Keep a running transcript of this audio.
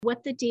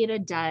What the data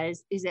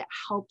does is it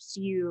helps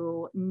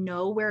you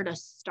know where to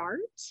start,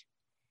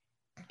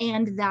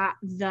 and that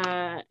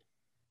the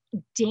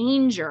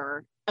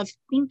danger of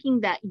thinking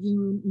that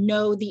you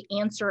know the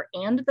answer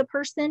and the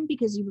person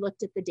because you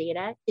looked at the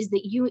data is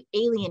that you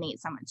alienate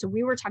someone. So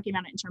we were talking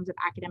about it in terms of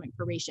academic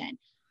probation.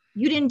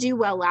 You didn't do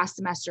well last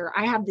semester.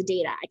 I have the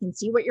data. I can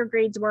see what your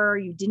grades were.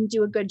 You didn't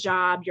do a good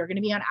job. You're going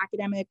to be on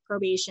academic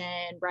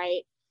probation,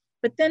 right?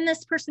 But then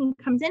this person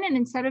comes in, and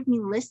instead of me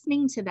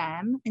listening to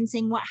them and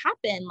saying what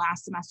happened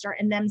last semester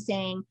and them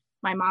saying,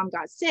 my mom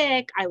got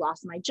sick, I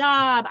lost my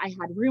job, I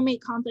had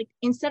roommate conflict,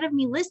 instead of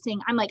me listening,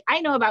 I'm like,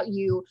 I know about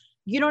you.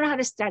 You don't know how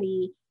to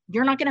study.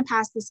 You're not going to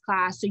pass this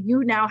class. So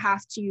you now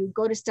have to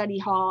go to study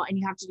hall and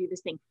you have to do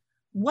this thing.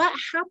 What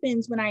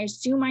happens when I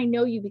assume I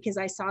know you because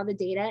I saw the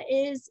data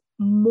is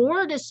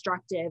more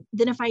destructive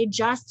than if I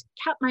just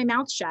kept my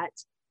mouth shut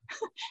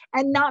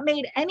and not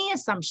made any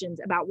assumptions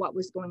about what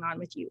was going on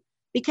with you.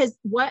 Because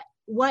what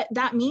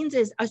that means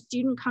is a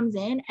student comes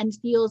in and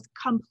feels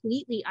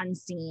completely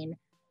unseen,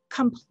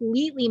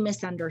 completely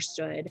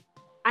misunderstood.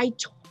 I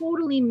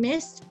totally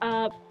missed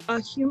a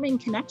human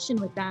connection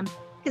with them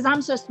because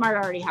I'm so smart, I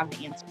already have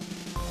the answer.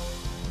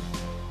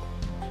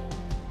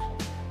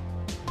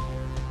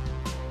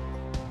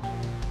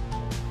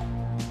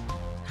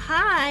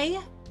 Hi.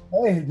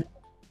 Hey.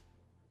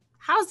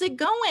 How's it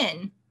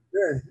going?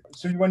 Good.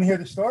 So you want to hear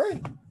the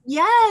story?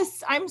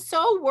 Yes, I'm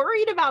so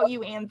worried about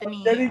you,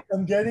 Anthony.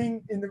 I'm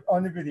getting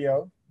on the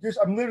video.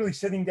 I'm literally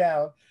sitting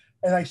down,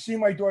 and I see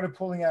my daughter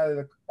pulling out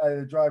of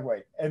the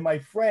driveway, and my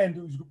friend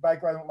who's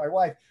back riding with my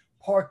wife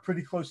parked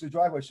pretty close to the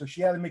driveway, so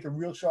she had to make a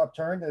real sharp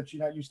turn that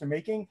she's not used to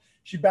making.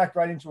 She backed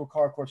right into a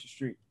car across the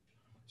street.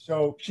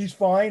 So she's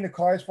fine. The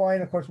car's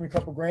fine. It cost me a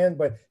couple grand,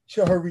 but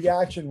her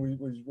reaction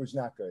was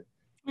not good.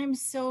 I'm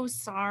so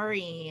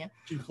sorry.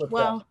 She flipped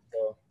out.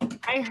 So.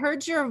 I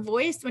heard your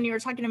voice when you were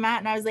talking to Matt,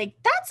 and I was like,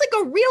 that's like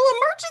a real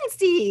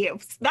emergency.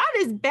 That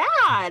is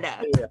bad.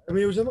 Yeah. I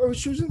mean,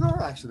 she was in a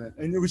car accident,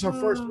 and it was her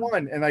first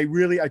one. And I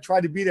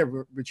tried to be there,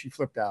 but she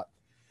flipped out.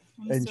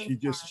 And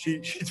so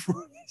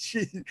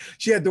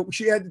she had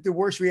the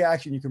worst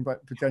reaction you can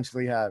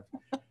potentially have.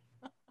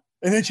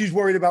 And then she's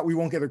worried about we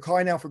won't get her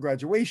car now for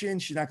graduation.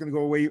 She's not going to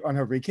go away on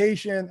her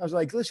vacation. I was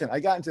like, listen, I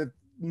got into a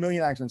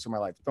million accidents in my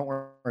life. Don't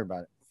worry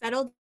about it.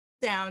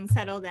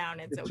 Settle down.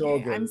 It's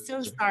okay. I'm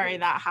so sorry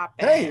that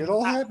happened. Hey, it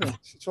all happens.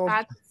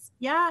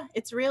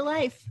 It's real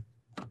life.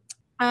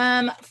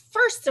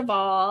 First of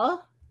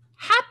all,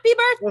 happy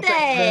birthday. Well,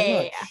 thank you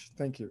very much.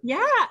 Thank you.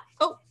 Yeah.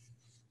 Oh.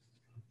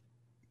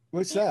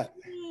 What's that?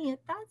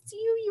 That's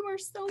you. You are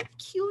so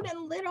cute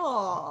and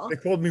little. They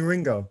called me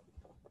Ringo.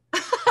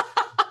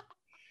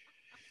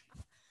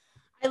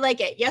 I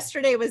like it.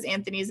 Yesterday was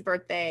Anthony's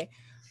birthday.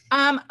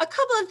 A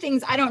couple of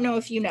things I don't know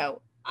if you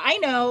know. I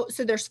know,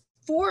 so there's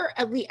four,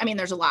 at least, I mean,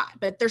 there's a lot,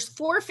 but there's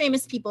four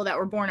famous people that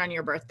were born on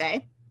your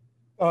birthday.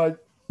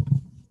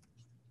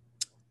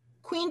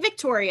 Queen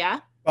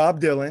Victoria. Bob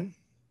Dylan.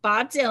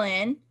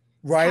 Patty,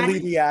 Riley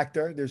the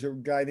actor. There's a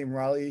guy named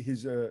Riley.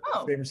 He's a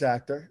famous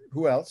actor.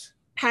 Who else?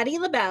 Patti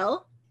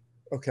LaBelle.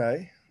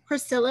 Okay.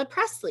 Priscilla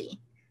Presley.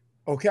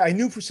 Okay, I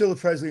knew Priscilla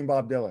Presley and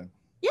Bob Dylan.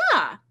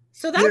 Yeah,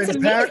 so that's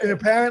amazing. And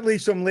apparently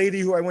some lady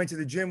who I went to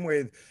the gym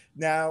with,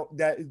 now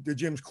that the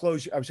gym's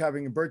closed, I was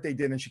having a birthday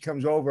dinner, and she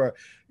comes over, a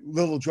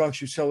little drunk,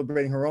 she's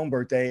celebrating her own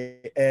birthday,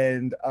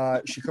 and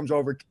she comes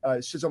over,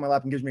 sits on my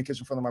lap and gives me a kiss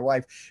in front of my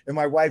wife, and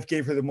my wife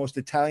gave her the most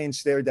Italian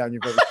stare down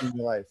you've ever seen in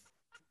your life.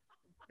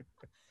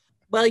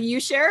 Well,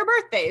 you share a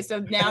birthday, so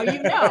now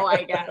you know,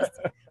 I guess.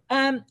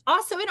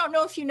 Also, I don't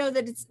know if you know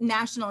that it's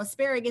National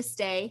Asparagus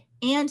Day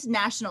and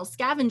National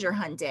Scavenger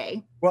Hunt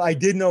Day. Well, I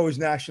did know it was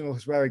National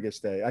Asparagus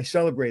Day. I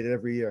celebrate it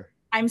every year.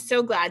 I'm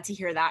so glad to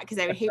hear that because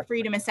I would hate for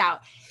you to miss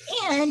out.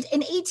 And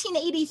in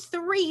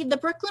 1883, the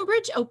Brooklyn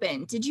Bridge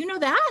opened. Did you know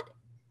that?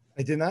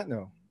 I did not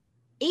know.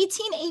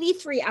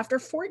 1883, after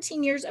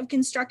 14 years of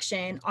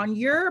construction, on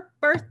your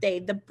birthday,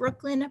 the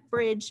Brooklyn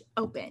Bridge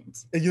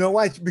opened. And you know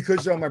why? It's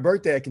because on my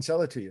birthday, I can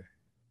sell it to you.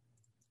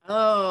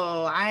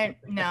 Oh, I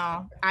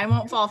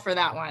won't fall for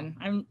that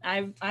one.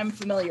 I'm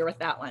familiar with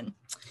that one.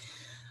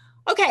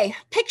 Okay,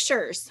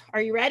 pictures.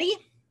 Are you ready?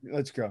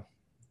 Let's go.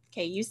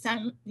 Okay,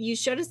 you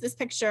showed us this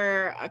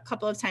picture a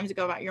couple of times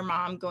ago about your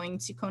mom going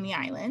to Coney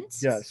Island.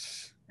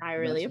 Yes. I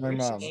really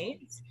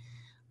appreciate.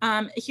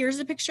 Here's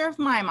a picture of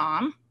my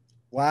mom.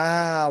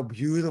 Wow,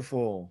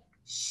 beautiful.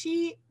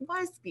 She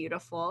was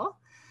beautiful.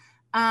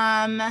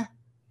 Yeah,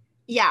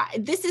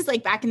 this is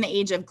like back in the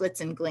age of glitz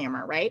and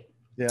glamour, right?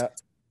 Yeah.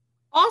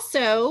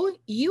 Also,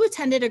 you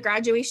attended a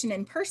graduation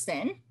in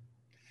person.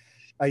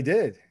 I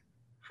did.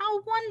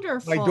 How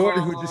wonderful. My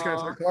daughter who just got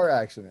into a car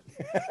accident.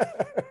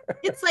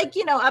 It's like,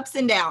 ups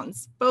and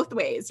downs both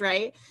ways,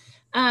 right?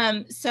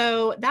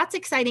 So that's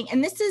exciting.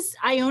 And this is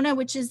Iona,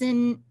 which is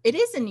in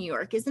New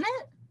York, isn't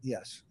it?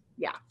 Yes.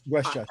 Yeah.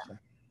 Westchester. Awesome.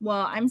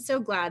 Well, I'm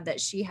so glad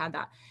that she had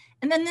that.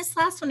 And then this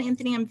last one,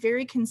 Anthony, I'm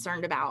very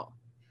concerned about.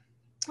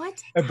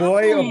 What? A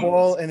boy, a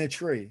ball, and a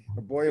tree.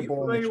 A boy, a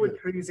ball, and a tree. With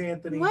trees,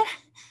 Anthony. What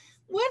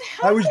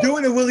happened? I was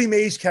doing a Willie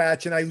Mays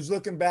catch, and I was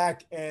looking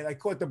back, and I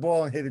caught the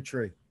ball and hit a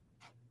tree.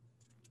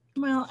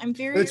 Well, I'm But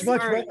very it's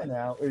much sorry. better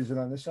now. Is it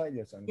on this side?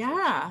 Yes, on this side.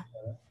 Yeah.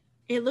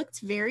 It looked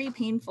very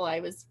painful.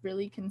 I was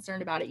really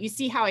concerned about it. You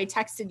see how I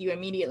texted you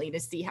immediately to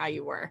see how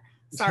you were.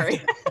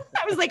 Sorry.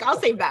 I was like, I'll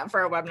save that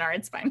for a webinar.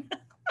 It's fine.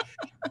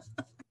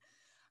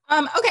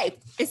 Okay,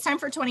 it's time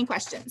for 20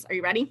 questions. Are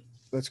you ready?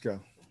 Let's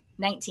go.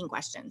 19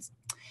 questions.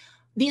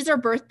 These are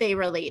birthday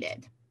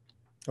related.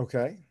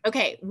 Okay.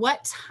 Okay,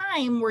 what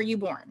time were you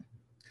born?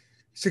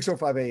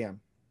 6:05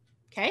 a.m.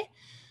 Okay.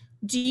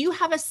 Do you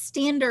have a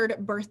standard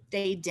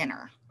birthday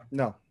dinner?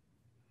 No.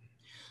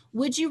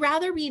 Would you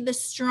rather be the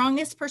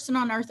strongest person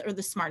on earth or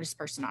the smartest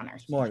person on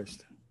earth?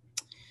 Smartest.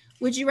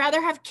 Would you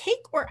rather have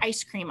cake or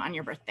ice cream on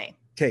your birthday?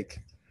 Cake.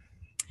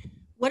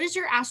 What is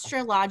your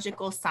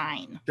astrological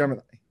sign?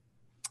 Gemini.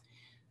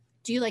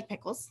 Do you like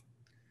pickles?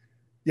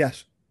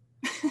 Yes.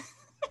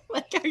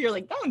 Like how you're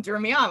like, don't throw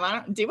me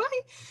off. Do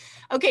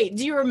I? Okay.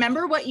 Do you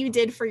remember what you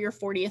did for your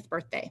 40th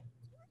birthday?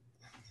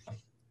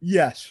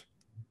 Yes.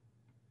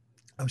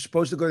 I was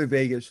supposed to go to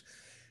Vegas.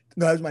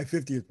 No, that was my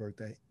 50th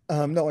birthday.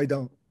 No, I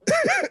don't.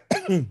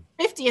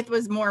 50th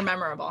was more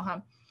memorable, huh?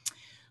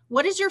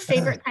 What is your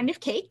favorite kind of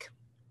cake?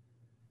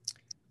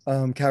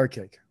 Carrot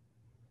cake.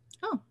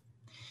 Oh.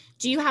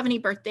 Do you have any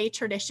birthday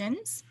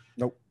traditions?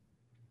 Nope.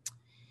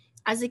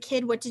 As a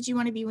kid, what did you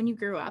want to be when you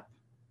grew up?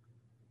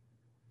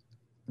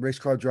 Race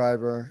car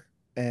driver,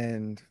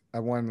 and I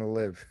wanted to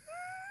live.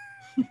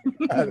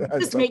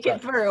 Just make it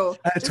through.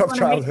 I had a tough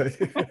childhood.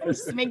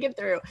 Just make it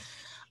through.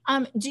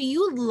 Do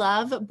you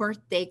love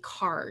birthday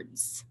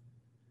cards?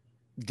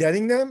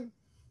 Getting them?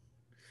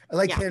 I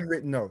like Yeah.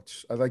 handwritten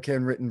notes. I like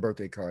handwritten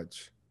birthday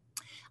cards.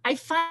 I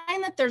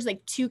find that there's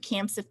like two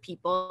camps of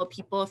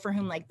people for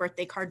whom like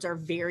birthday cards are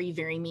very,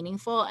 very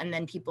meaningful. And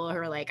then people who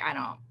are like, I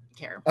don't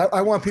care.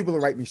 I want people to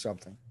write me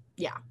something.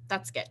 Yeah,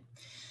 that's good.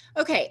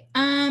 Okay.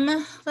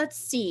 Let's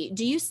see.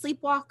 Do you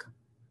sleepwalk?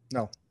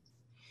 No.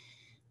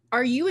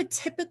 Are you a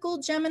typical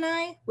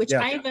Gemini? Which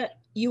Yeah.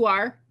 You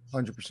are?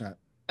 100%.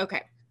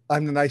 Okay.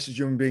 I'm the nicest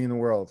human being in the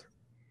world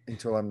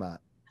until I'm not.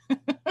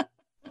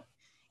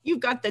 You've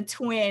got the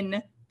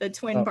twin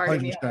part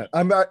of you.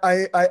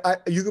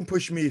 100%. You can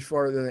push me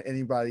farther than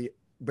anybody,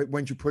 but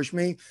once you push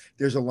me,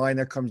 there's a line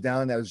that comes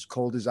down that is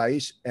cold as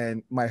ice,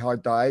 and my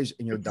heart dies,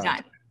 and you're done.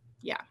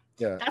 Yeah.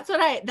 Yeah.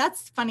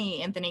 That's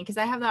funny, Anthony, because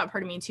I have that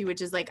part of me too,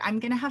 which is like, I'm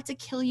going to have to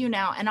kill you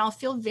now. And I'll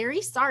feel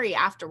very sorry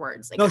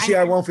afterwards. Like, no, see,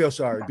 I won't feel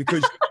sorry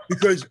because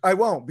I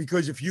won't,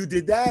 because if you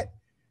did that,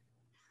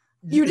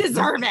 you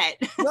deserve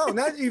it. No,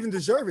 not even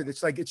deserve it.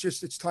 It's like,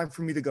 it's time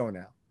for me to go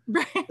now.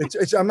 Right.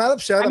 I'm not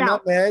upset. I'm out.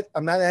 not mad.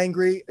 I'm not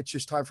angry. It's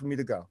just time for me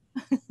to go.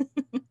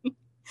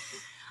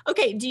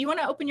 Okay. Do you want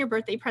to open your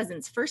birthday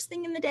presents first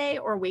thing in the day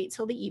or wait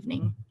till the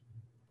evening?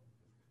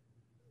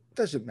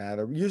 Doesn't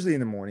matter. Usually in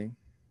the morning.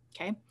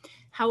 Okay.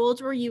 How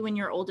old were you when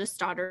your oldest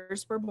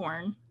daughters were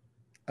born?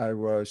 I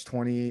was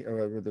 20.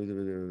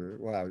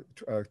 Wow.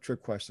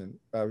 Trick question.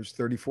 I was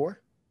 34.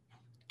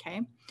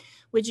 Okay.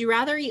 Would you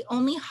rather eat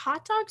only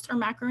hot dogs or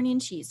macaroni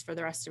and cheese for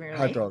the rest of your life?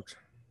 Hot dogs.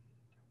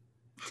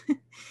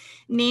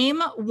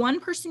 Name one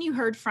person you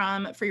heard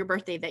from for your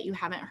birthday that you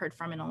haven't heard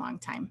from in a long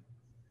time.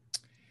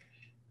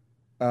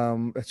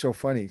 It's so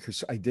funny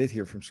because I did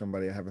hear from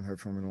somebody I haven't heard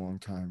from in a long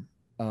time.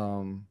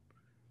 Oh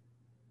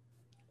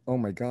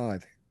my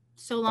God.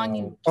 So long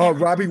you.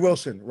 Robbie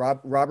Wilson.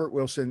 Robert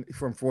Wilson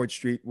from Ford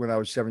Street. When I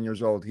was 7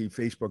 years old, he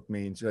Facebooked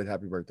me and said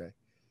happy birthday.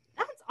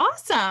 That's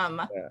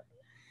awesome. Yeah.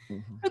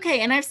 Mm-hmm. Okay,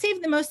 and I've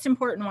saved the most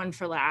important one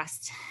for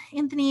last.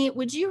 Anthony,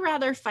 would you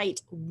rather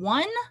fight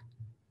one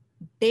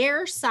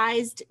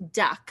bear-sized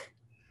duck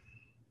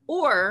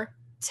or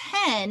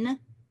 10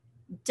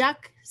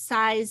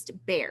 duck-sized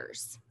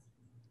bears?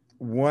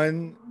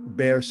 One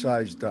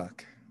bear-sized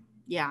duck.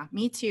 Yeah,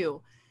 me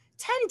too.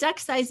 10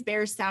 duck-sized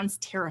bears sounds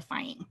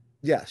terrifying.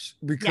 Yes,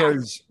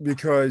 because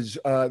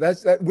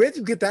that's that. Where did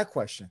you get that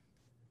question?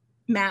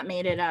 Matt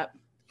made it up.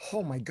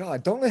 Oh my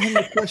God! Don't let him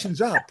make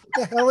questions up. What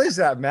the hell is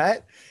that,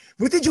 Matt?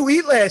 What did you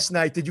eat last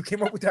night? Did you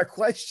came up with that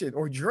question,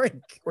 or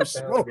drink, or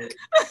smoke?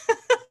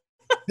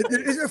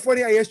 Isn't it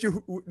funny? I asked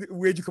you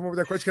where'd you come up with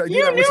that question?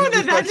 You knew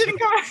that didn't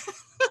come.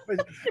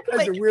 That's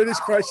like, the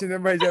weirdest question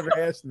anybody's ever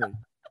asked me.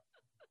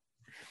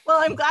 Well,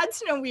 I'm glad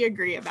to know we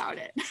agree about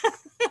it.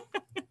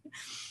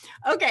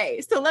 Okay,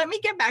 so let me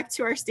get back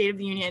to our State of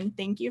the Union.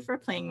 Thank you for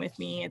playing with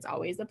me. It's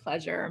always a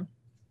pleasure.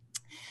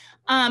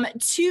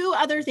 Two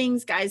other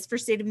things, guys, for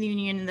State of the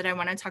Union that I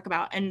want to talk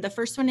about. And the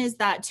first one is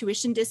that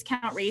tuition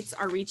discount rates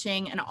are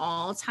reaching an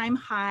all-time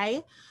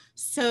high.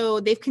 So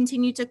they've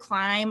continued to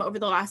climb over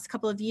the last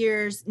couple of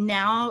years.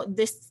 Now,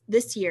 this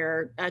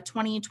year,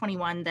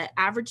 2021, the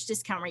average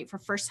discount rate for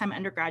first-time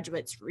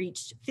undergraduates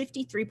reached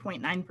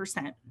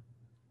 53.9%.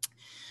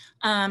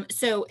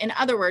 So in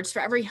other words,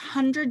 for every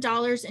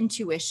 $100 in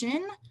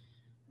tuition,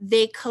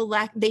 they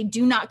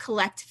do not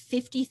collect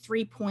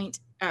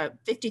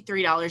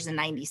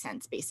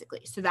 $53.90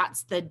 basically. So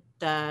that's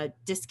the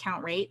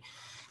discount rate.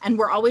 And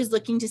we're always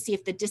looking to see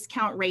if the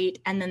discount rate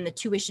and then the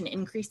tuition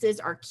increases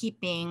are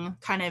keeping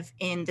kind of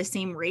in the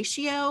same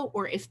ratio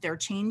or if they're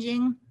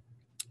changing.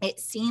 it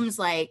seems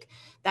like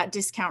that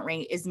discount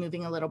rate is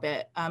moving a little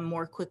bit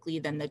more quickly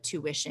than the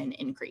tuition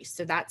increase.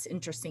 So that's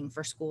interesting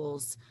for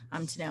schools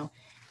to know.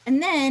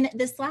 And then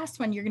this last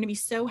one, you're going to be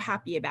so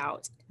happy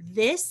about.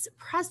 This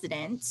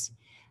president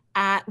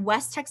at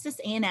West Texas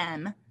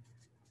A&M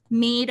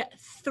made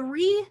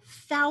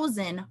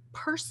 3,000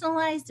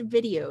 personalized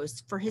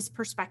videos for his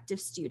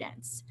prospective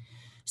students.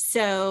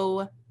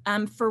 So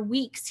for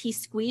weeks, he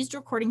squeezed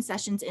recording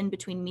sessions in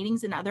between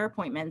meetings and other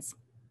appointments.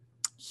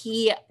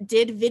 He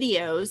did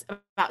videos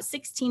about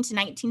 16 to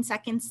 19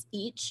 seconds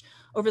each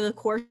over the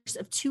course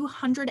of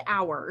 200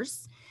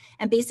 hours.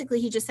 And basically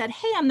he just said,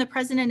 hey, I'm the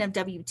president of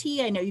WT.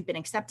 I know you've been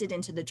accepted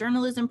into the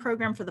journalism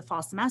program for the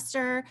fall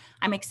semester.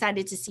 I'm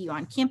excited to see you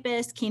on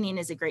campus. Canyon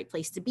is a great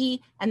place to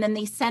be. And then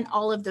they sent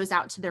all of those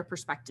out to their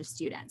prospective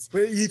students.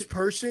 But each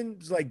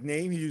person's like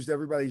name, he used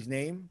everybody's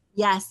name?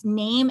 Yes,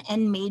 name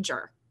and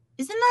major.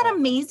 Isn't that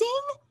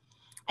amazing?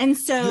 And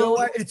so, you know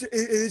what? It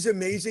is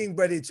amazing,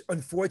 but it's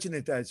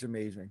unfortunate that it's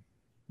amazing,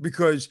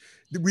 because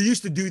we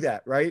used to do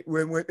that, right?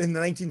 When in the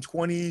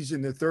 1920s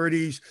and the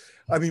 30s.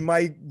 I mean,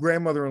 my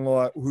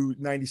grandmother-in-law, who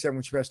 97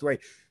 when she passed away,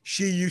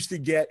 she used to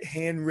get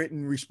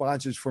handwritten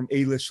responses from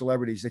A-list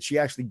celebrities that she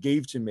actually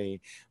gave to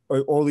me.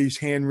 All these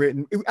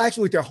handwritten,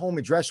 actually with their home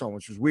address on,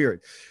 which was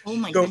weird. Oh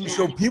my goodness.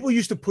 So people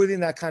used to put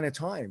in that kind of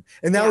time,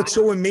 and now it's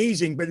so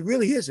amazing, but it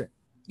really isn't.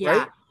 Yeah.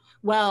 Right?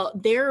 Well,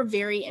 they're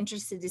very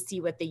interested to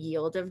see what the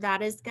yield of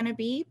that is going to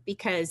be,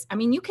 because, I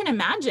mean, you can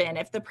imagine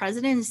if the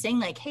president is saying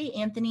like, hey,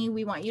 Anthony,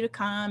 we want you to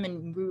come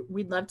and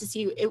we'd love to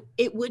see you.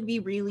 It would be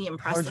really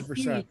impressive.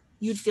 100%.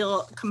 You'd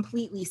feel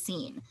completely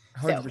seen.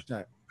 100%.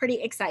 So, pretty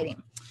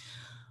exciting.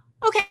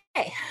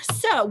 Okay,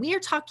 so we are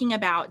talking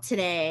about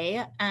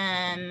today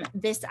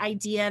this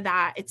idea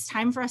that it's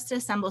time for us to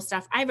assemble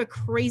stuff. I have a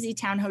crazy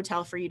town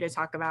hotel for you to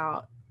talk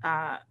about.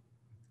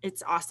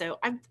 It's also,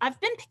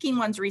 I've been picking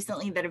ones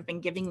recently that have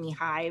been giving me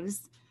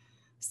hives.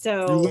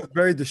 So you look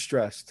very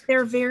distressed.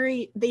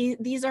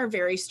 These are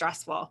very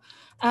stressful.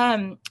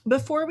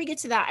 Before we get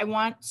to that, I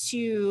want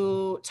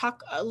to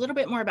talk a little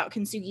bit more about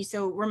Kintsugi.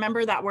 So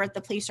remember that we're at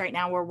the place right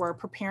now where we're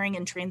preparing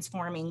and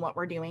transforming what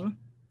we're doing.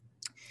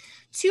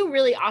 Two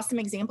really awesome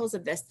examples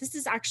of this. This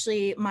is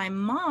actually, my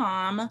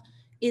mom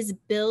is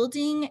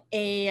building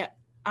a,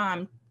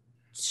 a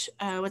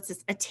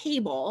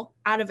table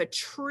out of a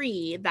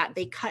tree that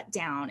they cut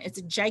down. It's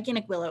a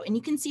gigantic willow, and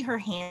you can see her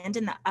hand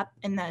in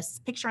the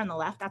picture on the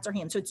left. That's her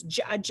hand. So it's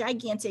a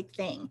gigantic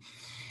thing.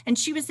 And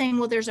she was saying,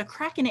 well, there's a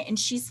crack in it, and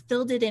she's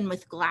filled it in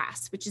with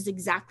glass, which is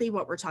exactly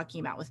what we're talking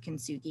about with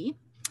Kintsugi.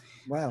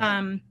 Wow.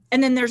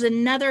 And then there's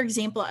another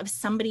example of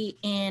somebody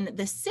in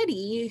the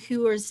city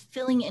who is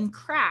filling in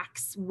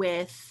cracks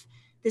with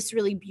this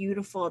really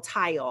beautiful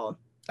tile.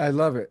 I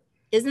love it.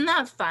 Isn't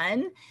that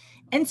fun?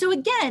 And so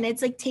again,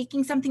 it's like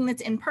taking something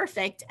that's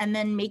imperfect and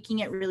then making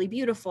it really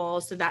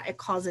beautiful so that it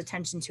calls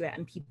attention to it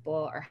and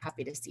people are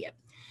happy to see it.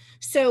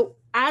 So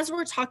as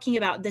we're talking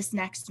about this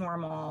next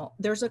normal,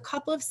 there's a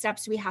couple of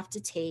steps we have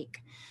to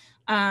take.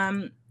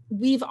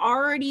 We've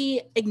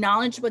already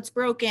acknowledged what's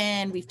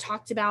broken. We've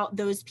talked about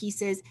those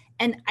pieces.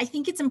 And I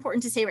think it's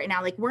important to say right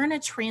now, like, we're in a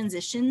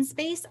transition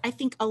space. I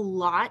think a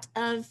lot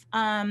of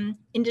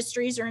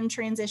industries are in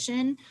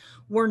transition.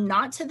 We're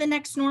not to the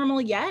next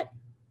normal yet,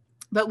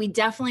 but we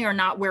definitely are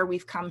not where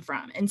we've come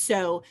from. And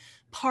so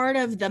part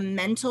of the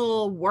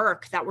mental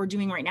work that we're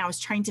doing right now is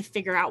trying to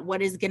figure out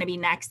what is going to be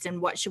next and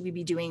what should we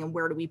be doing and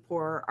where do we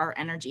pour our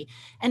energy.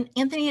 And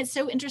Anthony, it's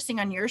so interesting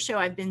on your show.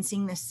 I've been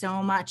seeing this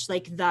so much,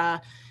 like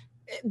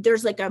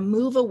there's like a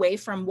move away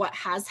from what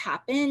has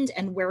happened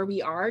and where we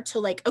are to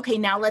like, okay,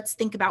 now let's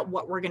think about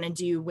what we're going to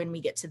do when we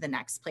get to the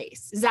next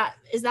place. Is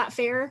that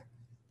fair?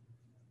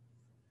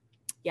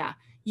 Yeah.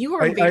 You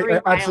are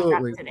very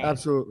absolutely. today.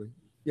 Absolutely.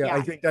 Yeah,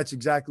 I think that's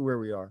exactly where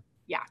we are.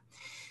 Yeah.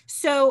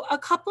 So a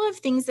couple of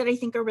things that I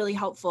think are really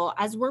helpful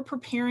as we're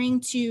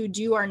preparing to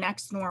do our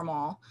next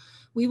normal,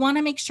 we want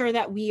to make sure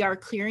that we are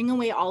clearing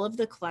away all of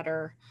the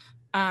clutter,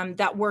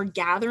 that we're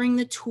gathering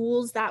the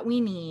tools that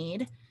we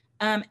need,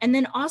 and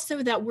then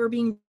also that we're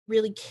being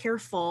really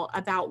careful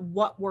about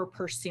what we're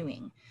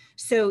pursuing.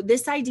 So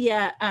this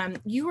idea,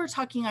 you were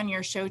talking on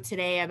your show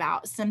today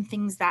about some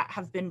things that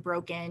have been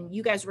broken.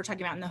 You guys were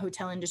talking about in the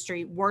hotel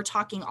industry. We're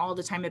talking all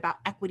the time about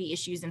equity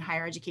issues in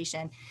higher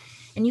education.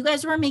 And you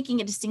guys were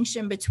making a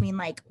distinction between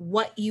like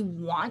what you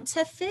want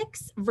to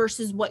fix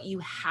versus what you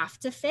have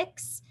to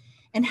fix,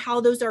 and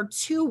how those are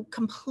two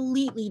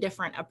completely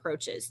different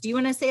approaches. Do you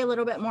want to say a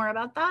little bit more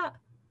about that?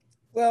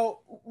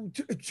 Well,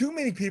 too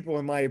many people,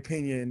 in my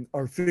opinion,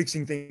 are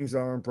fixing things that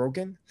aren't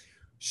broken.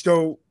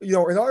 So, in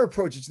our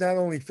approach, it's not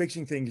only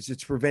fixing things,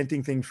 it's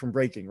preventing things from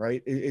breaking,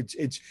 right?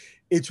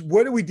 It's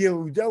what do we deal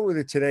with? We dealt with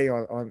it today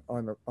on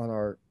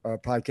our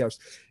podcast,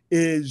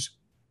 is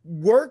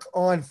work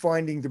on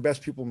finding the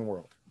best people in the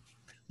world.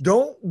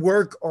 Don't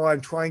work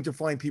on trying to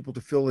find people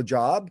to fill a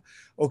job.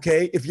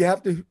 Okay. If you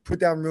have to put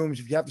down rooms,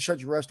 if you have to shut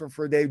your restaurant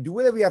for a day, do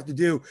whatever you have to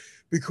do,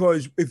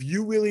 because if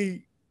you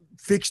really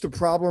fix the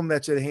problem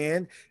that's at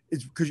hand,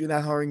 it's because you're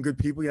not hiring good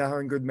people, you're not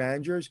hiring good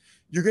managers,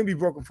 you're going to be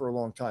broken for a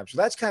long time. So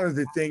that's kind of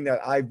the thing that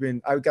I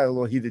got a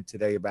little heated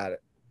today about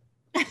it.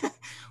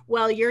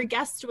 Well, your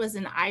guest was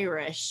an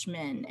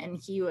Irishman, and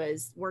he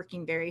was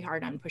working very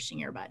hard on pushing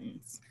your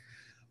buttons.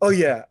 Oh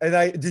yeah,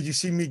 and did you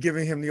see me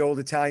giving him the old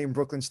Italian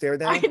Brooklyn stare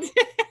down? I did.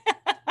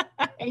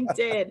 I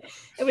did.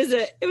 It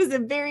was a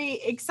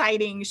very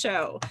exciting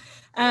show.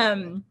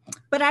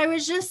 But I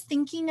was just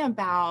thinking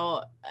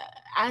about,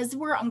 as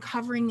we're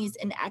uncovering these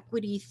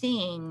inequity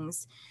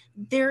things,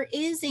 there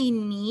is a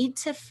need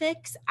to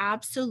fix,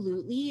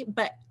 absolutely.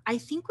 But I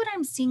think what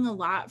I'm seeing a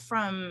lot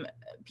from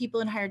people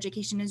in higher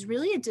education is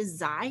really a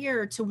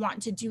desire to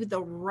want to do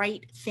the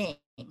right thing.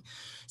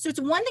 So it's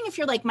one thing if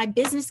you're like, my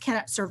business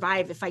cannot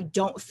survive if I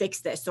don't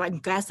fix this, so I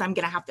guess I'm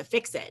going to have to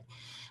fix it.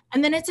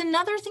 And then it's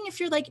another thing if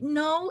you're like,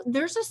 no,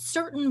 there's a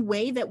certain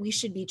way that we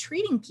should be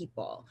treating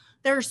people.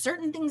 There are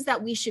certain things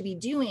that we should be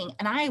doing.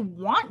 And I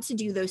want to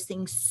do those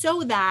things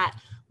so that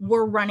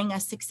we're running a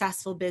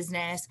successful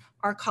business.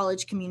 Our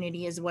college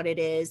community is what it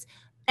is.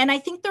 And I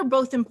think they're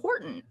both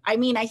important. I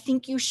mean, I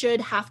think you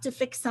should have to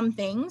fix some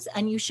things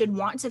and you should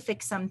want to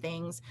fix some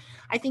things.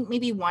 I think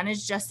maybe one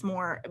is just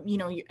more, you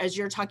know, as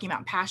you're talking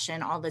about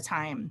passion all the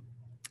time,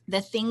 the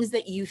things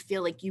that you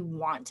feel like you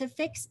want to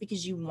fix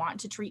because you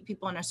want to treat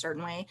people in a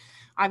certain way,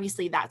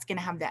 obviously that's going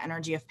to have the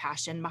energy of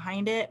passion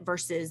behind it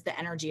versus the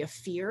energy of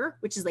fear,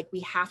 which is like, we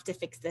have to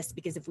fix this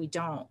because if we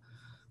don't,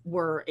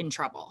 we're in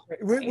trouble.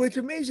 Right? What's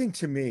amazing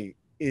to me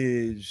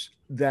is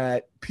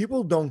that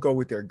people don't go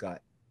with their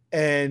gut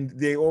and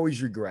they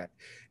always regret.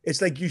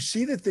 It's like you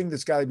see the thing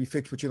that's got to be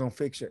fixed, but you don't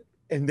fix it.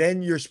 And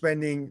then you're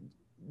spending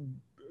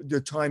the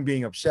time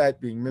being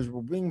upset, being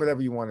miserable, being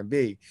whatever you want to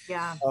be.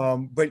 Yeah.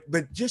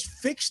 But just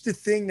fix the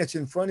thing that's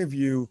in front of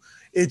you.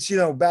 It's, you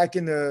know, back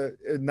in the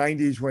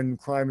 90s when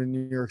crime in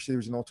New York City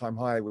was an all-time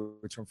high,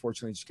 which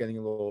unfortunately is getting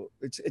a little,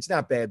 it's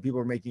not bad. People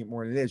are making it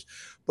more than it is.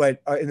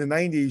 But in the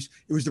 90s,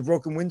 it was the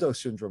broken window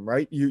syndrome,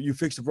 right? You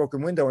fix the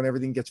broken window and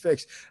everything gets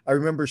fixed. I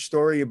remember a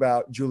story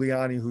about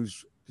Giuliani,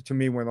 who's to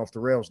me went off the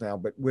rails now,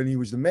 but when he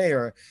was the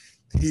mayor,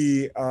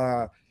 he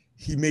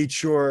made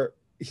sure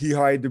he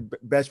hired the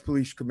best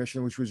police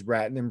commissioner, which was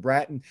Bratton, and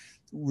Bratton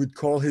would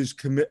call his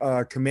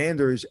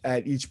commanders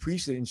at each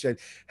precinct and said,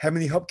 how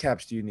many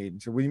hubcaps do you need?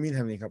 And so, what do you mean,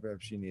 how many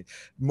hubcaps do you need?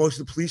 Most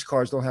of the police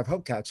cars don't have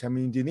hubcaps. How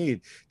many do you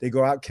need? They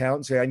go out, count,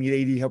 and say, I need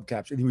 80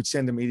 hubcaps. And he would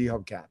send them 80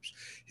 hubcaps.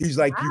 He's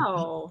like,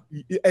 wow.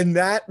 And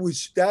that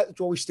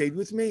always stayed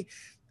with me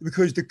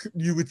because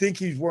you would think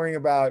he's worrying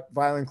about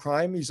violent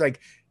crime. He's like,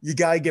 you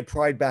got to get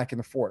pride back in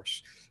the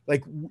force.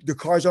 Like the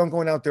cars aren't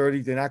going out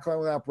dirty. They're not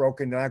going out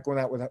broken. They're not going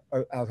out without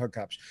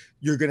hookups.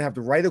 You're going to have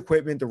the right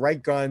equipment, the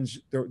right guns,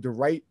 you're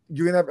going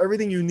to have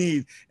everything you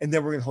need. And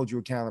then we're going to hold you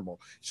accountable.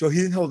 So he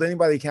didn't hold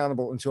anybody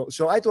accountable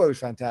so I thought it was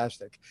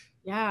fantastic.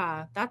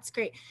 Yeah, that's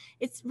great.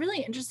 It's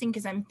really interesting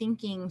because I'm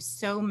thinking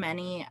so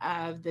many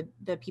of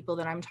the people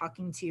that I'm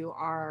talking to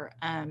are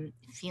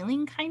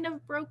feeling kind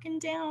of broken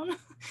down.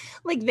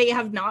 Like they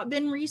have not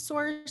been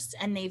resourced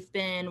and they've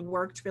been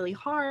worked really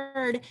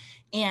hard.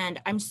 And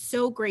I'm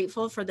so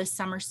grateful for the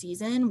summer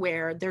season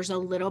where there's a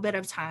little bit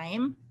of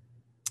time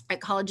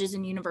at colleges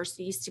and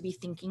universities to be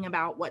thinking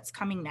about what's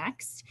coming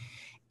next.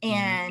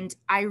 And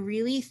I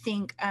really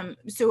think,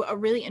 so a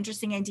really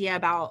interesting idea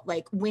about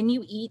like when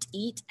you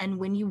eat, and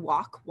when you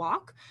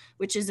walk,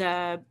 which is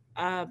a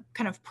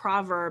kind of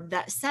proverb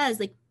that says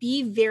like,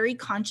 be very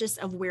conscious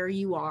of where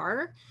you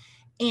are.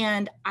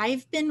 And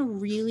I've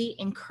been really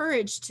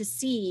encouraged to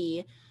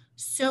see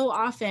so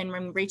often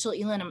when Rachel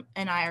Elin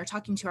and I are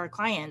talking to our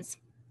clients,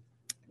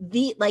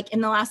 like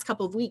in the last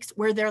couple of weeks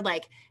where they're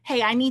like,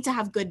 hey, I need to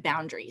have good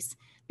boundaries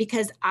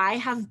because I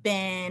have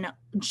been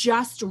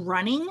just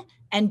running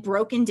and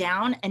broken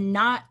down and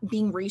not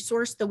being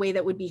resourced the way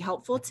that would be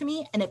helpful to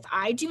me. And if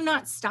I do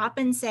not stop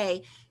and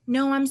say,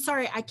 no, I'm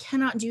sorry, I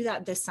cannot do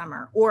that this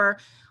summer, or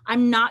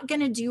I'm not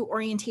going to do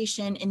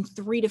orientation in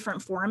 3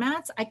 different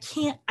formats.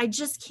 I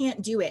just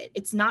can't do it.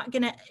 It's not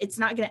going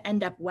to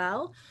end up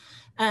well.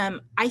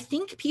 I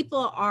think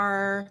people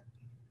are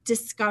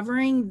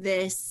discovering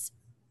this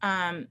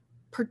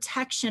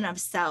protection of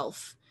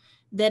self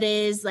that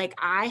is like,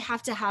 I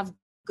have to have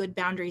good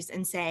boundaries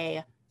and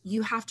say,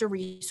 you have to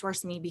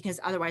resource me because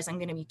otherwise I'm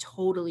going to be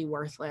totally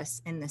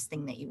worthless in this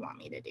thing that you want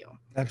me to do.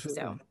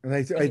 Absolutely. So, and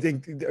I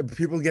think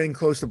people are getting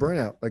close to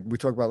burnout, like we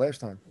talked about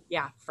last time.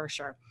 Yeah, for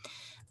sure.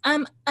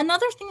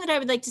 Another thing that I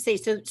would like to say,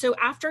 so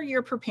after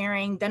you're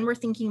preparing, then we're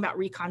thinking about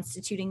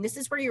reconstituting. This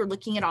is where you're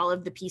looking at all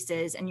of the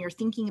pieces and you're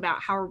thinking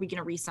about how are we going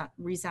to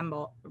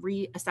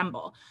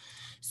reassemble.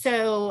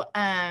 So,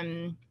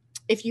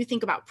 if you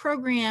think about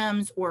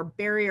programs or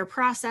barrier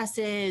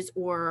processes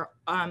or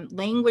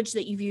language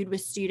that you viewed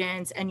with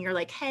students and you're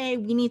like, hey,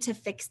 we need to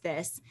fix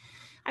this,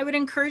 I would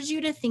encourage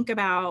you to think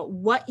about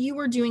what you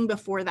were doing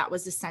before that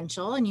was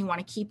essential and you want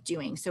to keep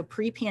doing. So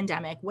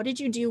pre-pandemic, what did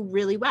you do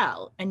really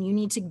well and you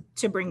need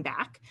to bring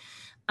back?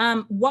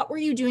 What were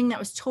you doing that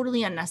was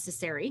totally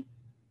unnecessary?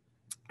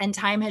 And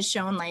time has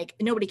shown like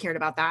nobody cared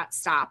about that.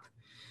 Stop.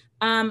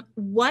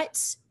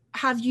 What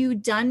have you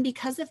done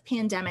because of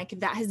pandemic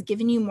that has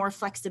given you more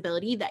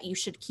flexibility that you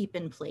should keep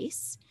in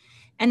place?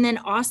 And then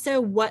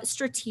also, what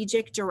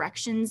strategic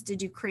directions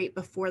did you create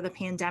before the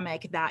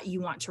pandemic that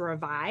you want to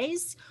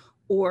revise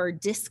or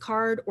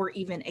discard or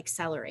even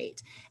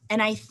accelerate?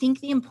 And I think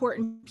the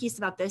important piece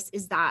about this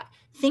is that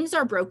things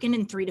are broken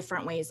in 3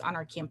 different ways on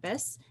our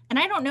campus. And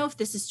I don't know if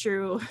this is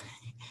true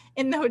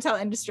in the hotel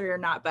industry or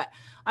not, but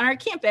on our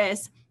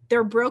campus,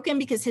 they're broken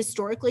because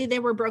historically they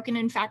were broken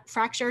and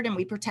fractured, and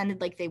we pretended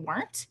like they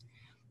weren't.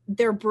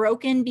 They're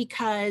broken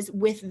because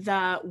with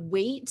the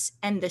weight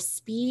and the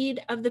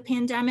speed of the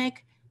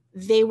pandemic,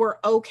 they were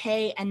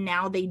okay, and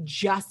now they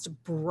just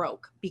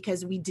broke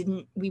because we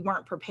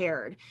weren't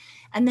prepared.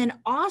 And then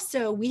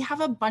also we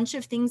have a bunch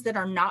of things that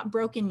are not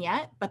broken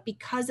yet, but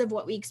because of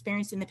what we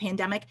experienced in the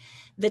pandemic,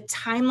 the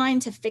timeline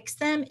to fix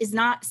them is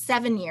not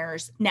 7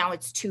 years, now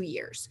it's 2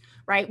 years,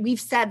 right? We've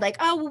said like,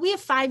 oh, well, we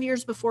have 5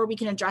 years before we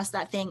can address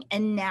that thing,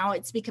 and now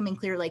it's becoming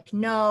clear like,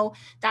 no,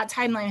 that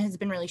timeline has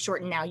been really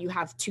shortened. Now you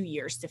have 2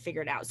 years to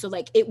figure it out. So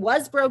like, it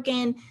was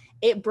broken,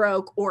 it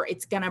broke, or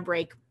it's gonna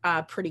break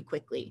pretty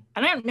quickly.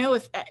 And I don't know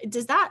if,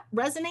 does that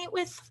resonate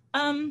with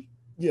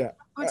Yeah,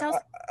 hotels?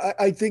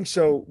 I think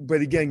so.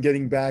 But again,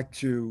 getting back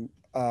to,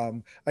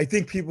 I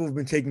think people have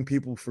been taking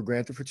people for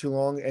granted for too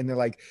long, and they're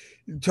like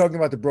talking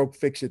about the broke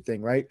fix it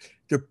thing, right?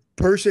 The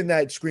person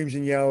that screams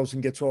and yells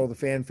and gets all the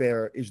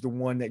fanfare is the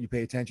one that you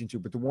pay attention to.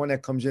 But the one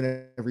that comes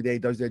in every day,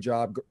 does their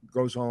job,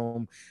 goes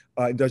home,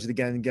 and does it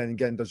again and again and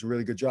again, does a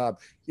really good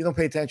job, you don't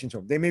pay attention to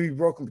them. They may be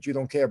broken, but you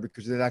don't care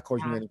because they're not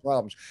causing you any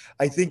problems.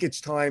 I think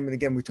it's time, and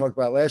again, we talked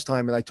about it last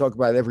time, and I talk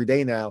about it every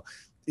day now,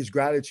 is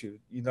gratitude.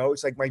 You know,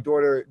 it's like my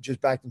daughter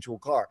just backed into a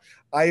car.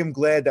 I am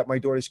glad that my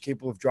daughter is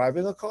capable of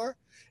driving a car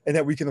and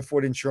that we can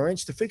afford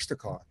insurance to fix the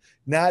car.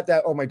 Not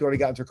that, oh, my daughter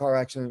got into a car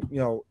accident, you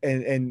know,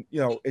 and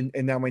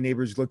now my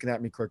neighbor's looking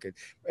at me crooked.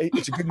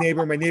 It's a good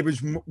neighbor. My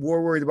neighbor's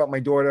more worried about my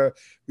daughter.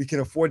 We can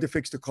afford to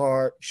fix the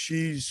car.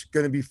 She's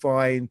going to be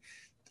fine.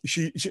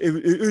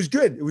 It was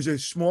good. It was a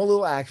small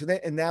little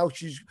accident, and now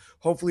she's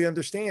hopefully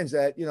understands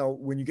that, you know,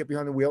 when you get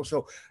behind the wheel.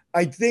 So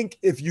I think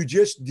if you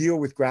just deal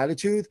with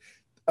gratitude,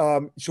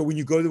 so when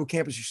you go to a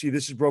campus, you see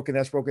this is broken,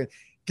 that's broken.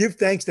 Give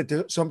thanks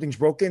that something's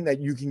broken that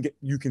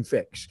you can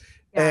fix,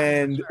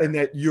 and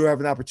that you have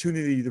an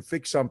opportunity to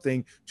fix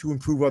something to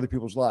improve other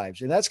people's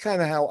lives. And that's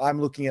kind of how I'm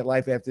looking at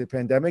life after the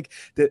pandemic.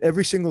 That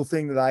every single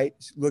thing that I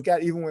look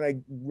at, even when I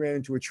ran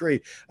into a tree,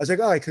 I was like,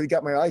 oh, I could have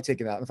got my eye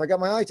taken out. And if I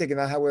got my eye taken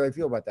out, how would I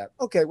feel about that?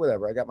 Okay,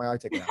 whatever. I got my eye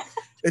taken out.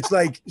 It's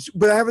like,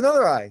 but I have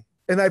another eye,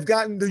 and I've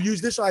gotten to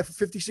use this eye for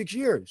 56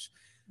 years.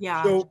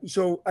 Yeah.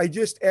 So I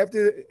just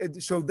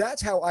so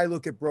that's how I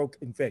look at broke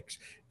and fix.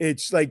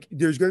 It's like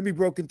there's going to be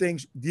broken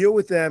things, deal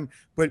with them,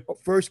 but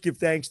first give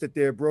thanks that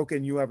they're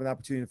broken. You have an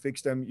opportunity to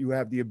fix them. You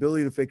have the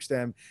ability to fix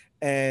them,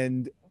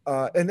 and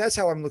that's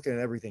how I'm looking at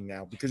everything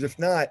now. Because if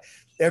not,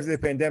 after the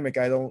pandemic,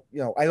 I don't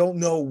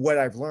know what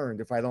I've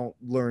learned if I don't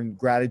learn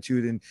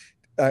gratitude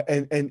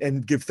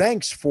and give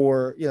thanks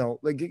for, you know,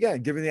 like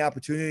again, giving the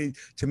opportunity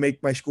to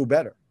make my school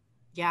better.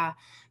 Yeah,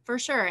 for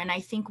sure. And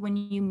I think when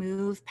you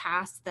move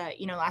past the,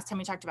 you know, last time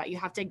we talked about, you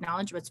have to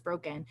acknowledge what's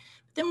broken.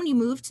 But then when you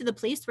move to the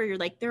place where you're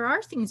like, there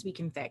are things we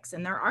can fix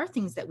and there are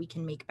things that we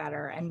can make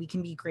better, and we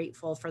can be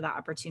grateful for that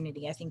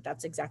opportunity. I think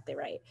that's exactly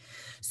right.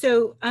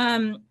 So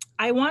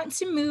I want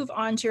to move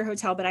on to your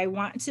hotel, but I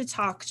want to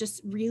talk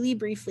just really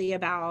briefly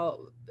about,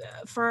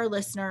 for our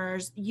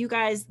listeners, you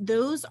guys,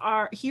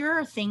 here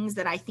are things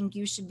that I think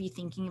you should be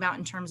thinking about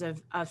in terms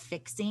of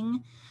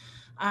fixing.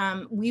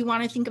 We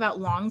want to think about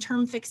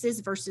long-term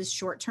fixes versus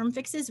short-term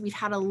fixes. We've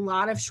had a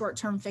lot of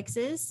short-term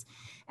fixes.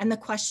 And the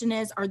question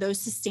is, are those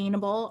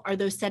sustainable? Are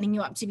those setting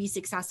you up to be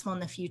successful in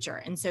the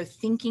future? And so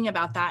thinking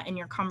about that in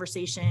your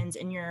conversations,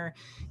 in your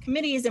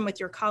committees, and with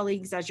your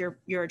colleagues as you're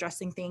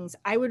addressing things,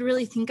 I would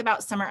really think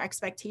about summer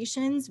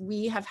expectations.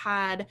 We have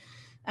had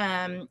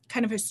kind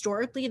of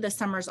historically the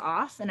summer's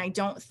off. And I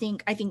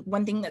think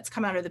one thing that's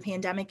come out of the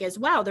pandemic is,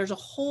 wow, there's a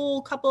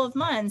whole couple of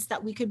months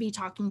that we could be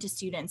talking to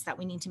students, that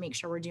we need to make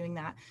sure we're doing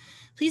that.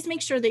 Please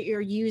make sure that you're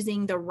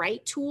using the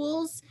right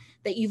tools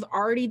that you've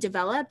already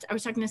developed. I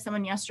was talking to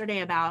someone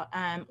yesterday about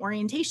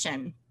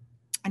orientation.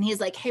 And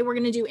he's like, hey, we're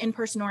going to do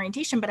in-person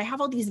orientation, but I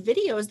have all these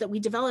videos that we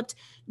developed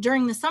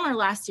during the summer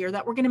last year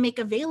that we're going to make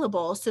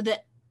available so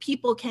that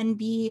people can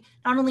be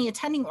not only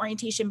attending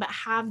orientation, but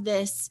have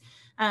this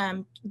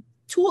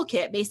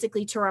toolkit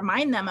basically to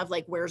remind them of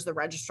like, where's the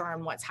registrar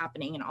and what's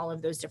happening and all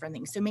of those different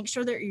things. So make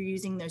sure that you're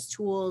using those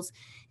tools,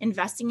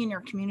 investing in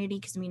your community,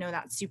 because we know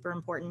that's super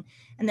important.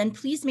 And then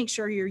please make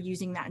sure you're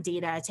using that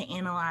data to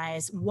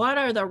analyze what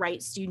are the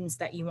right students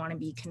that you want to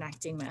be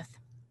connecting with.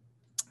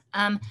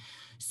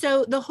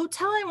 So the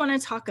hotel I want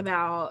to talk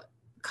about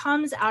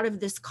comes out of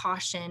this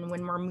caution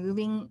when we're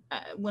moving,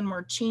 when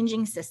we're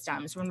changing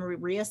systems, when we're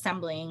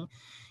reassembling.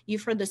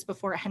 You've heard this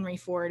before at Henry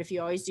Ford. If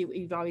you always do what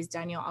you've always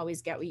done, you'll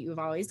always get what you've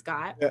always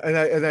got.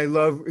 And I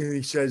love,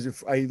 he says,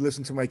 if I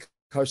listen to my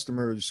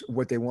customers,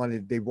 what they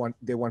wanted, they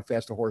want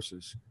faster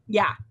horses.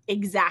 Yeah,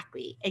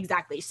 exactly.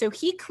 So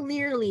he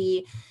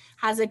clearly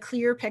has a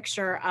clear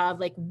picture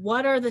of like,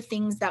 what are the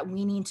things that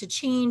we need to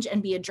change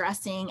and be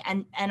addressing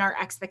and our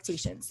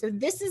expectations. So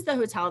this is the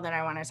hotel that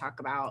I want to talk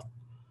about.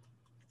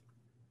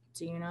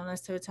 Do you know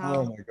this hotel?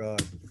 Oh my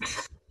God.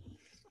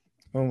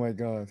 Oh my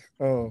God.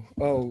 Oh,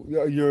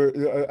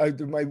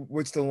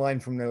 what's the line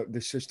from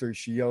the sister?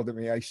 She yelled at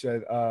me. I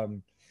said,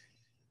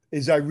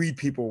 is I read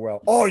people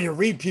well. Oh, you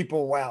read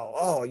people well.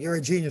 Oh, you're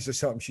a genius or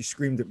something. She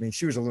screamed at me.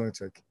 She was a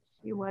lunatic.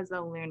 He was a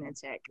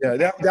lunatic. Yeah,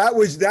 okay.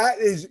 that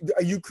is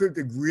you cooked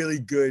a really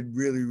good,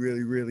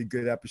 really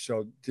good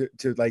episode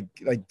to like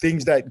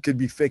things that could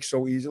be fixed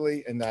so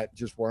easily and that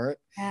just weren't.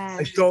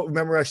 I stole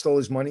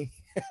his money.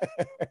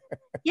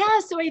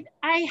 Yeah, so I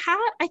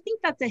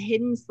think that's a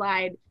hidden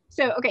slide.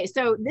 So okay,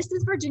 so this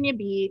is Virginia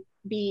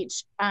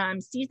Beach,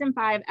 season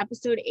 5,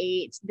 episode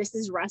 8. This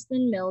is Russ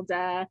and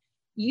Milda.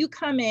 You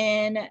come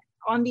in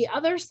on the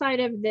other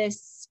side of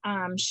this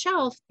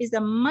shelf is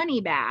a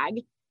money bag.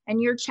 And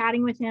you're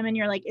chatting with him and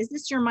you're like, is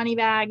this your money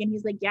bag? And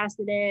he's like, yes,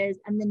 it is.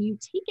 And then you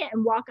take it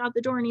and walk out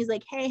the door and he's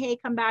like, hey,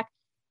 come back.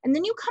 And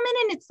then you come in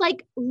and it's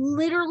like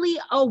literally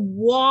a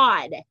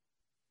wad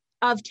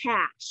of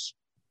cash.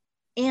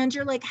 And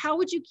you're like, how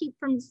would you keep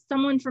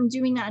someone from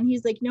doing that? And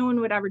he's like, no one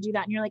would ever do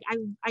that. And you're like,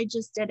 I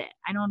just did it.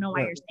 I don't know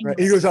why you're saying that.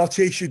 He goes, I'll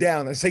chase you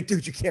down. I was like,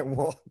 dude, you can't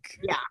walk.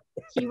 Yeah,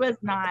 he was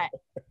not.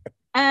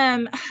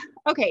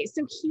 Okay,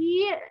 so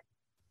he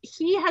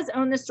has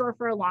owned the store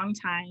for a long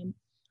time.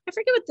 I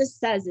forget what this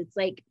says. It's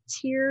like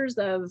tears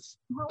of,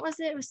 what was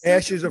it? It was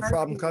ashes of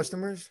problem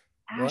customers.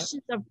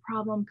 Ashes of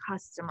problem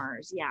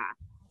customers. Yeah.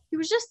 He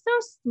was just so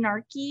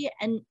snarky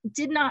and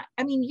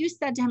you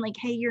said to him like,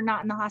 hey, you're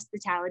not in the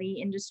hospitality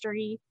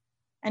industry.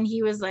 And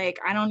he was like,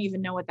 I don't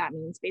even know what that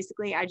means.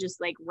 Basically, I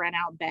just like rent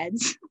out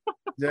beds.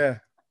 Yeah.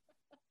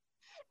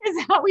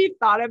 Is how we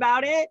thought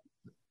about it.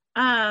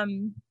 Yeah,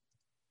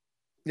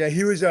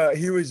 he was a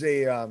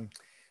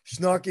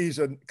snarky is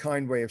a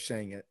kind way of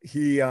saying it.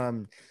 He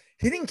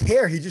didn't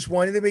care. He just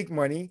wanted to make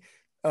money.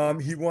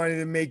 He wanted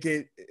to make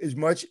it as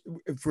much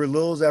for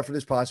little as effort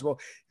as possible.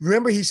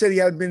 Remember, he said he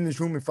hadn't been in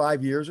his room in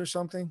 5 years or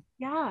something?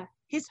 Yeah,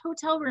 his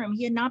hotel room.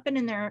 He had not been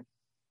in there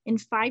in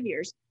 5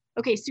 years.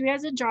 Okay, so he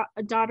has a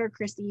daughter,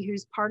 Chrissy,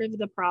 who's part of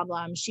the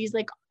problem. She's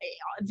like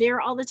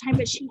there all the time,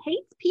 but she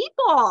hates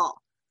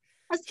people.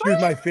 She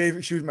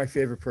was my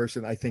favorite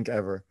person, I think,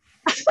 ever.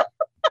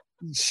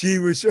 She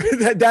was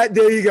that.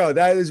 There you go.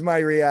 That is my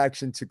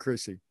reaction to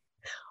Chrissy.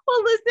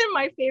 Well, listen,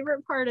 my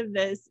favorite part of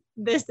this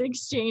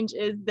exchange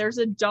is there's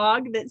a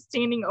dog that's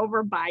standing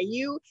over by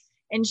you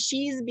and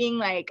she's being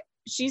like,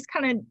 she's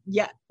kind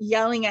of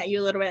yelling at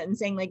you a little bit and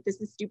saying like, this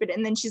is stupid.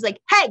 And then she's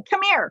like, hey,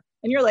 come here.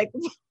 And you're like,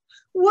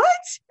 what?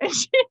 And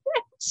she's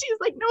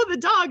like, no, the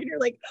dog. And you're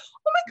like,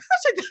 oh my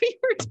gosh, I thought you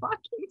were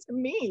talking to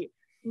me.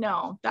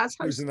 No, that's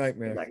how it was a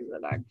nightmare.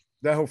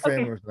 That whole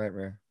family was a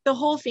nightmare. The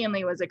whole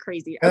family was a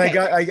crazy. And okay.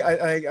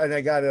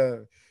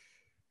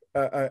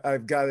 I've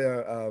got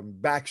a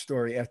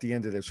backstory at the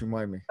end of this.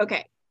 Remind me.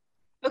 Okay.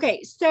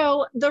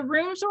 So the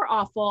rooms are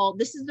awful.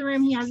 This is the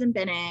room he hasn't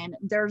been in.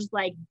 There's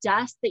like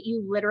dust that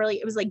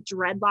it was like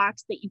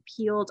dreadlocks that you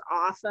peeled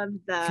off of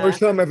the. First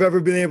time I've ever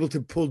been able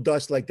to pull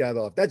dust like that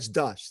off. That's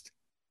dust.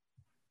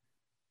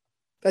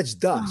 That's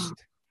dust.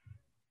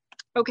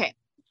 Okay.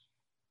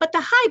 But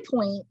the high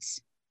point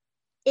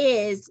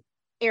is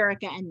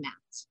Erica and Matt.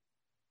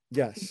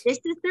 Yes. This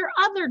is their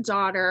other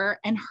daughter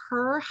and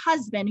her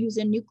husband, who's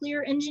a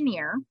nuclear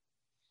engineer.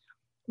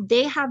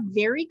 They have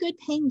very good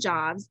paying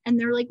jobs and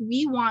they're like,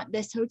 we want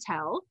this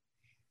hotel.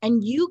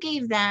 And you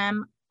gave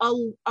them a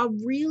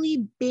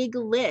really big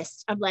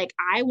list of like,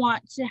 I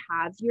want to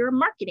have your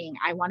marketing.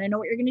 I want to know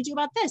what you're going to do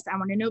about this. I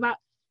want to know about,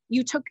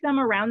 you took them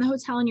around the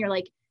hotel and you're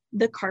like,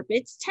 the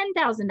carpet's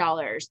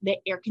 $10,000, the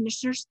air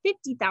conditioner's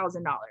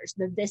 $50,000,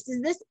 this is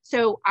this.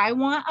 So I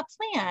want a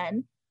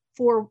plan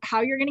for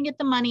how you're going to get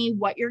the money,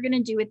 what you're going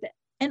to do with it.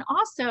 And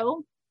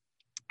also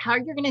how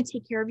you're going to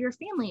take care of your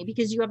family,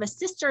 because you have a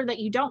sister that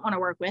you don't want to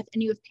work with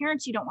and you have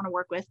parents you don't want to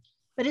work with,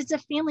 but it's a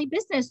family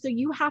business. So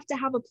you have to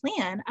have a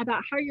plan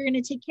about how you're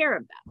going to take care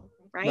of them.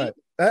 Right.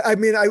 I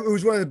mean, it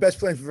was one of the best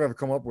plans we've ever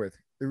come up with.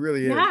 It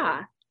really is.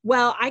 Yeah.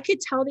 Well, I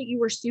could tell that you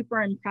were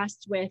super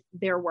impressed with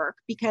their work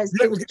because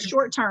it was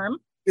short term.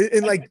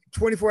 In like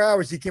 24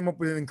 hours, he came up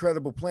with an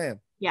incredible plan.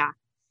 Yeah.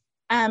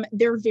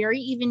 They're very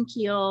even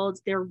keeled.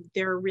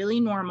 They're really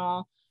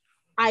normal.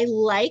 I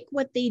like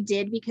what they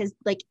did because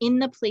like in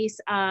the place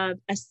of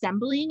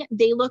assembling,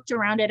 they looked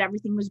around at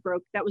everything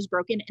that was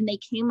broken and they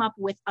came up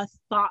with a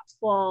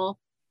thoughtful,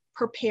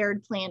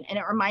 prepared plan. And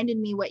it reminded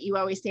me what you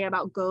always say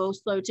about go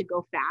slow to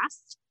go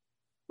fast,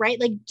 right?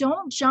 Like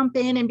don't jump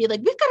in and be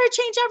like, we've got to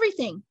change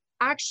everything.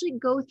 Actually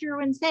go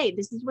through and say,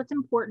 this is what's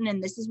important.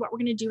 And this is what we're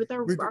going to do with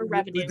our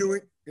revenue.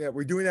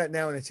 We're doing that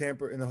now in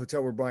the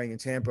hotel we're buying in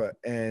Tampa.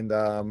 And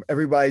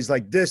everybody's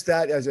like this,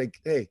 that. I was like,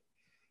 hey,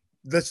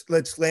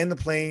 let's land the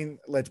plane,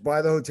 let's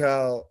buy the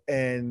hotel,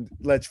 and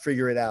let's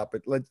figure it out.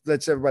 But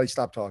let's everybody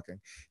stop talking.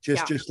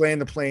 Just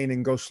land the plane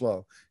and go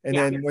slow. And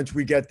then once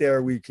we get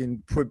there, we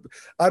can put.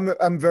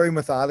 I'm very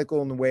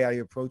methodical in the way I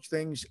approach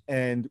things,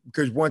 and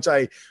because once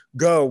I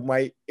go,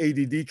 my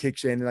ADD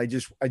kicks in, and I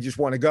just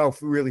want to go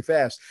really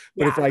fast.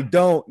 But if I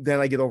don't, then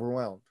I get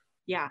overwhelmed.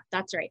 Yeah,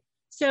 that's right.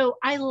 So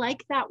I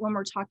like that when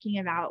we're talking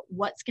about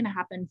what's going to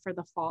happen for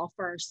the fall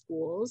for our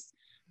schools,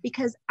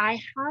 because I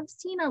have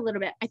seen a little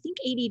bit, I think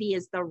ADD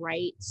is the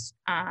right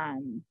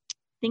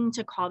thing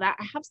to call that.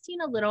 I have seen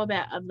a little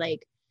bit of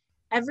like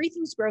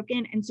everything's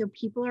broken. And so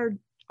people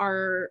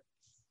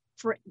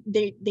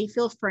they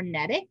feel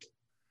frenetic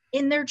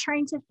in their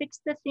trying to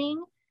fix the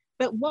thing.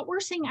 But what we're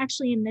saying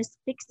actually in this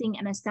fixing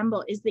and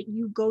assemble is that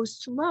you go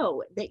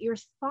slow, that you're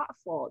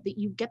thoughtful, that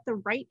you get the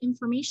right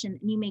information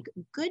and you make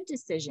good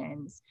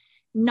decisions.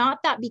 Not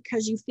that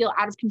because you feel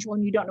out of control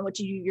and you don't know what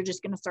to do, you're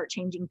just going to start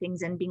changing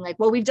things and being like,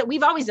 well,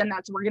 we've always done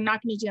that, so we're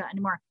not going to do that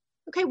anymore.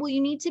 Okay, well, you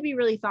need to be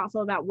really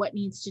thoughtful about what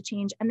needs to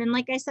change. And then,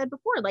 like I said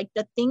before, like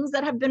the things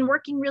that have been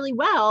working really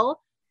well,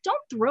 don't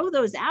throw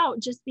those out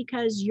just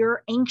because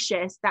you're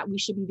anxious that we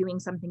should be doing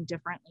something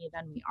differently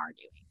than we are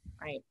doing,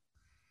 right?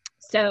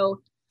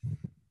 So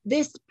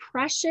this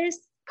precious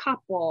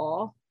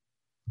couple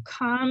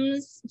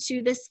comes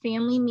to this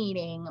family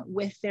meeting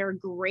with their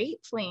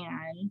great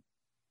plan,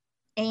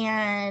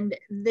 and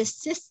the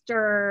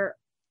sister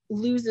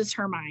loses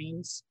her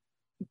mind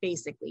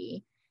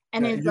basically,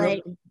 and is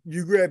like,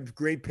 you grabbed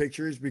great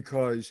pictures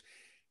because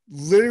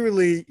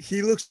literally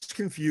he looks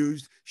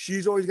confused.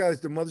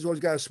 The mother's always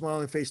got a smile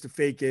on her face to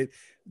fake it.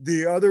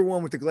 The other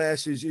one with the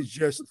glasses is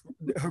just,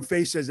 her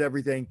face says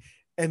everything.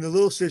 And the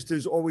little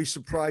sister's always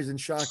surprised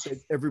and shocked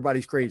that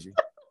everybody's crazy.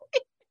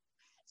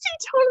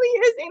 She totally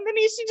is,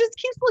 Anthony. She just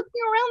keeps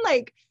looking around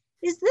like,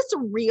 is this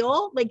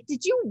real? Like,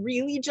 did you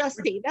really just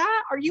say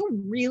that? Are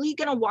you really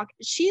going to walk?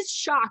 She's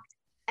shocked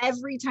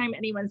every time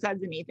anyone says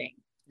anything.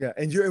 Yeah.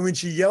 And when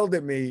she yelled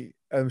at me,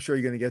 I'm sure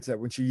you're going to get to that.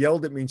 When she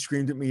yelled at me and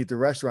screamed at me at the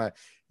restaurant,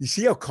 you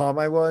see how calm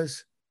I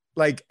was?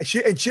 Like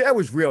that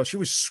was real. She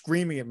was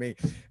screaming at me.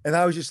 And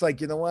I was just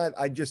like, you know what?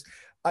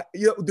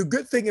 The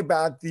good thing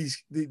about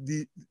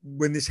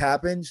when this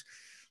happens,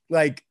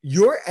 like,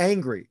 you're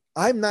angry.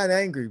 I'm not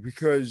angry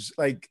because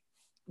like,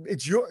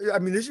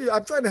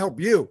 I'm trying to help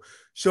you.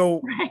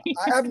 So right.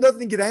 I have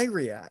nothing to get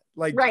angry at.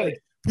 Like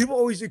people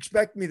always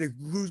expect me to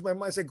lose my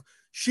mind. It's like,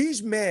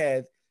 she's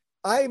mad.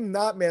 I'm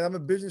not mad. I'm a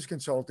business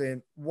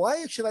consultant.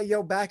 Why should I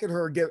yell back at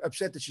her or get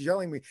upset that she's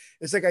yelling at me?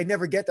 It's like, I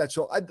never get that.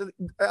 So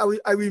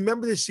I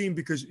remember this scene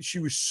because she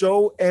was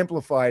so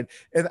amplified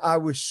and I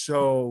was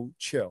so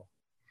chill.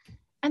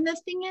 And the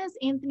thing is,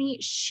 Anthony,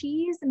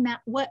 she's met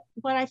what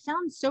I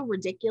found so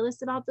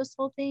ridiculous about this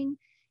whole thing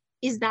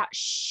is that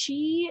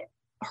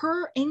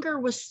her anger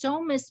was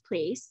so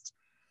misplaced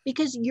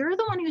because you're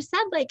the one who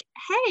said like,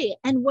 hey,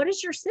 and what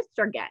does your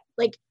sister get?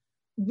 Like,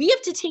 we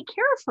have to take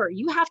care of her.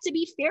 You have to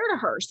be fair to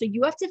her. So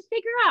you have to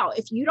figure out,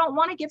 if you don't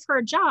want to give her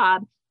a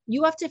job,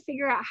 you have to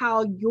figure out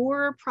how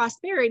your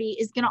prosperity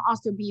is going to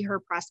also be her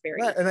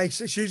prosperity. Right. And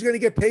she's going to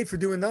get paid for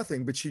doing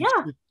nothing, but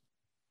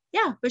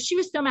but she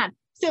was so mad.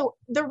 So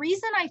the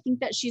reason I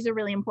think that she's a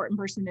really important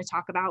person to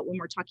talk about when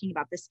we're talking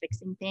about this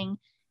fixing thing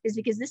is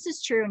because this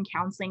is true in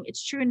counseling.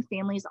 It's true in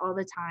families all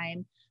the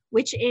time,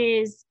 which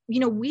is,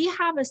 we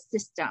have a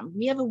system,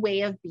 we have a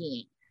way of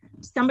being.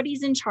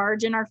 Somebody's in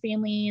charge in our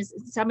families,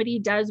 somebody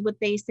does what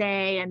they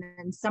say, and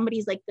then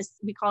somebody's like this,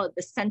 we call it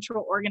the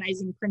central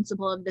organizing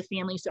principle of the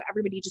family. So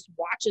everybody just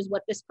watches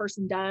what this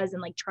person does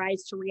and like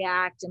tries to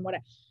react and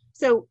whatever.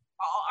 So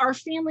our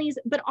families,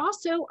 but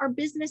also our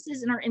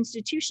businesses and our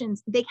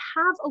institutions, they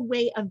have a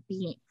way of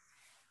being.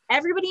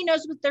 Everybody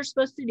knows what they're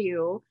supposed to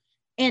do,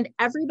 and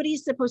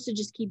everybody's supposed to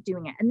just keep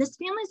doing it. And this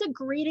family is a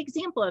great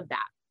example of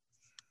that.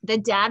 The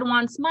dad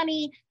wants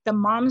money, the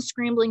mom's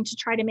scrambling to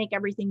try to make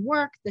everything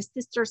work, the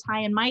sister's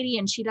high and mighty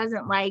and she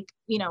doesn't like,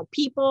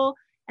 people.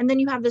 And then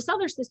you have this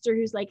other sister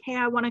who's like, hey,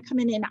 I want to come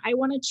in and I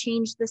want to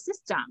change the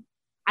system.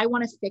 I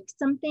want to fix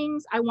some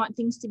things. I want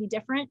things to be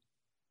different.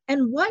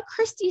 And what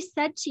Christy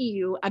said to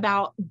you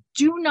about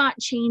do not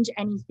change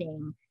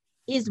anything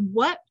is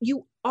what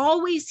you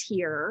always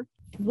hear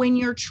when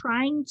you're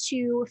trying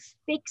to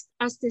fix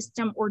a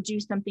system or do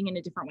something in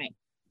a different way.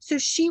 So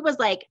she was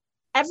like,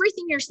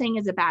 everything you're saying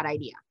is a bad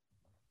idea.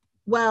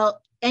 Well,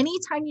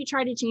 anytime you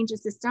try to change a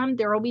system,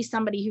 there will be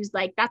somebody who's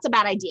like, that's a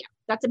bad idea.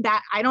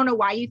 I don't know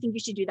why you think you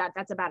should do that.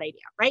 That's a bad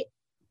idea, right?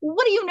 Well,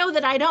 what do you know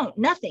that I don't?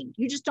 Nothing.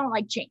 You just don't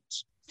like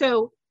change.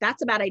 So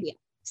that's a bad idea.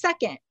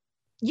 Second,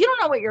 you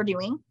don't know what you're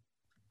doing.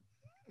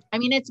 I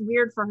mean, it's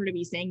weird for her to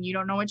be saying you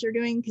don't know what you're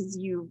doing because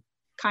you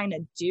kind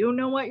of do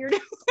know what you're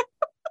doing.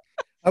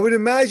 I would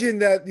imagine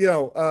that,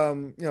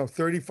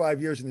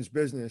 35 years in this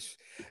business.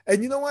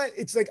 And you know what?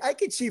 It's like, I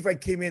could see if I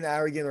came in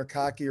arrogant or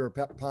cocky or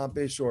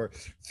pompous or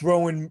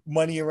throwing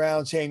money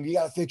around saying, you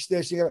got to fix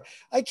this.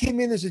 I came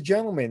in as a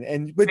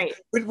gentleman. But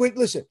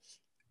listen,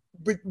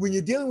 but when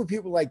you're dealing with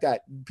people like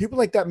that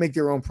make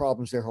their own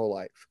problems their whole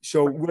life.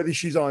 So whether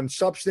she's on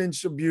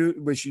substance abuse,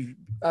 but she's,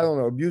 I don't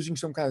know, abusing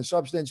some kind of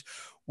substance,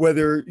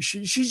 whether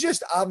she's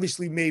just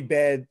obviously made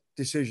bad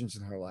decisions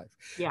in her life.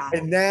 Yeah.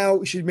 And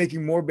now she's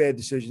making more bad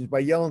decisions by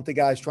yelling at the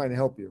guys trying to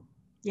help you.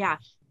 Yeah.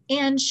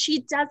 And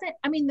she doesn't,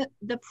 I mean,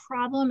 the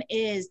problem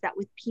is that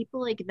with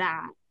people like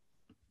that,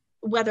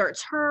 whether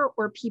it's her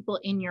or people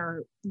in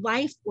your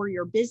life or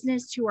your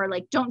business who are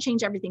like, don't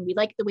change everything. We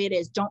like it the way it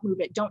is. Don't move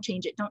it. Don't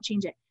change it. Don't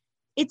change it.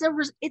 It's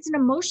an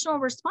emotional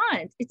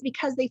response. It's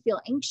because they feel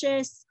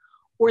anxious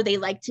or they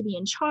like to be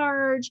in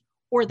charge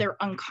or they're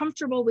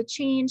uncomfortable with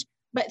change.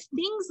 But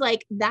things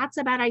like that's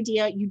a bad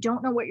idea. You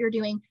don't know what you're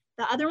doing.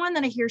 The other one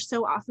that I hear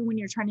so often when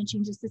you're trying to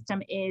change the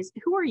system is,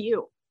 who are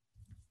you?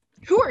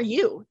 Who are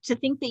you to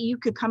think that you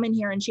could come in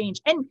here and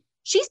change? And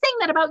she's saying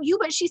that about you,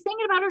 but she's saying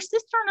it about her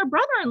sister and her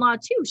brother-in-law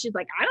too. She's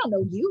like, I don't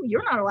know you.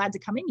 You're not allowed to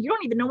come in. You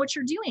don't even know what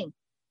you're doing.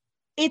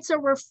 It's a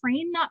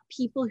refrain that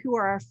people who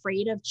are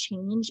afraid of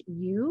change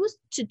use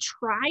to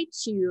try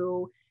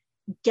to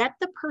get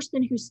the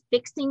person who's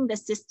fixing the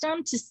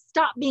system to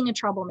stop being a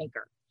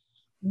troublemaker.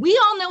 We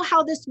all know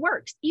how this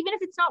works. Even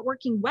if it's not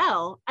working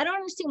well, I don't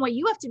understand why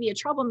you have to be a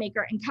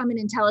troublemaker and come in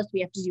and tell us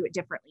we have to do it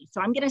differently.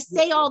 So I'm going to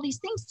say all these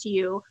things to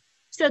you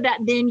so that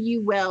then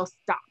you will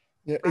stop.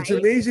 Yeah, right? It's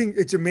amazing.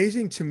 It's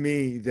amazing to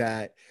me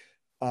that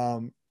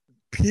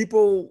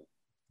people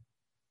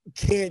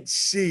can't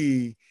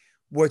see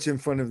what's in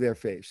front of their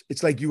face.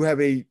 It's like you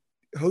have a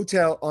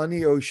hotel on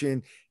the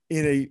ocean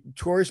in a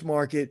tourist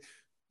market.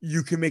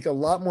 You can make a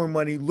lot more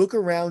money. Look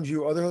around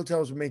you. Other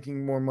hotels are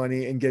making more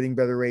money and getting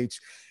better rates.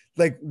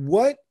 Like,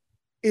 what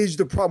is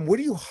the problem? What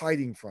are you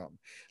hiding from?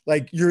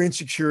 Like your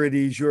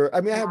insecurities,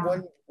 I had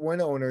one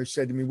owner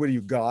said to me, "What are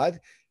you, God?"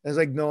 I was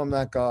like, "No, I'm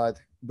not God,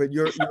 but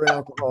you're an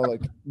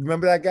alcoholic."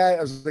 Remember that guy?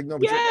 I was like, "No,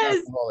 but you're an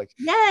alcoholic."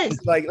 Yes.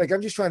 It's like,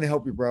 I'm just trying to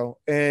help you, bro.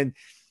 And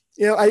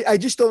I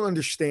just don't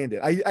understand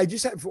it.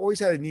 I've always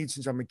had a need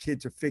since I'm a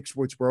kid to fix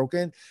what's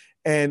broken.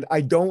 And I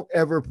don't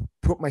ever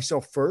put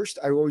myself first.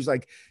 I always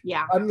like,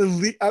 I'm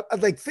I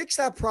like fix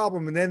that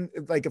problem. And then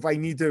like, if I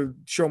need to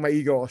show my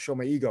ego, I'll show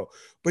my ego.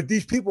 But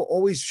these people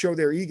always show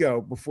their ego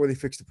before they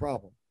fix the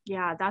problem.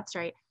 Yeah, that's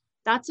right.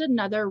 That's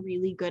another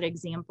really good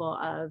example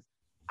of,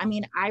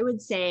 I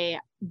would say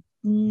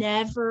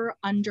never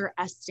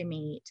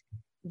underestimate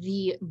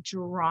the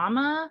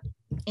drama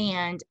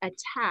and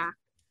attack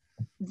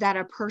that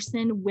a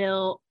person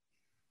will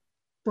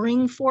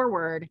bring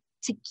forward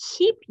to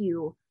keep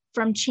you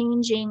from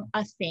changing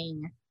a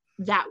thing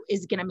that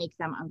is going to make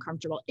them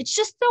uncomfortable. It's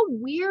just so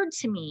weird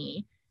to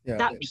me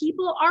that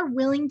people are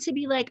willing to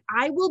be like,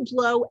 I will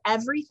blow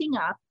everything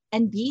up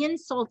and be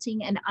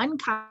insulting and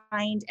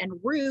unkind and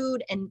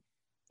rude and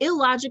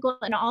illogical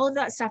and all of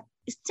that stuff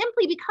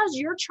simply because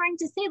you're trying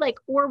to say like,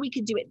 or we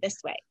could do it this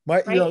way.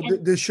 Right?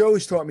 The show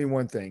has taught me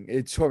one thing.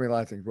 It's taught me a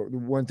lot of things, but the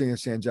one thing that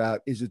stands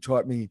out is it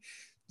taught me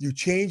you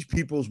change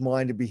people's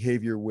mind and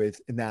behavior with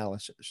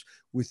analysis,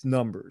 with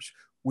numbers,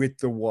 with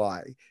the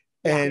why.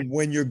 And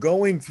when you're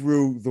going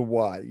through the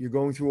why, you're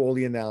going through all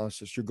the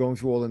analysis, you're going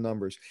through all the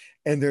numbers,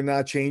 and they're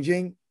not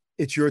changing,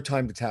 it's your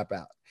time to tap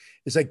out.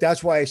 It's like,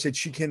 that's why I said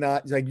she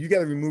cannot, like, you got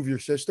to remove your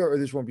sister or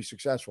this won't be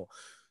successful.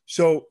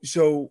 So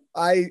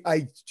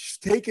I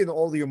taken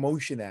all the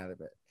emotion out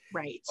of it.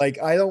 Right. Like,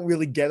 I don't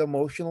really get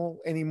emotional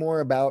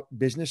anymore about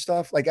business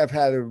stuff. Like, I've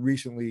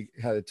recently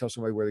had to tell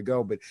somebody where to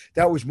go, but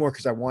that was more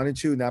because I wanted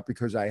to, not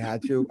because I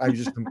had to. I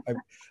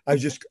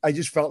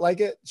just felt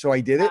like it. So I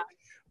did it.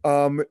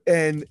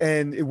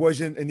 And it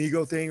wasn't an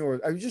ego thing,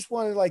 or I just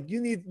wanted, like, you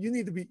need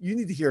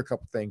to hear a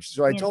couple things.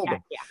 So I told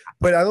them,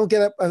 but I don't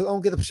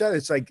get upset.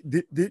 It's like,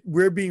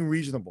 we're being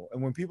reasonable.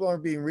 And when people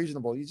aren't being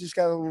reasonable, you just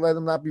got to let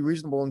them not be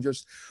reasonable and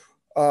just,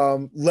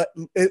 in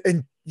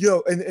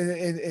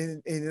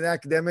an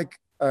academic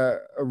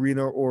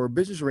arena or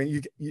business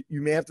arena,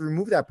 you may have to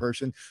remove that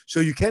person so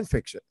you can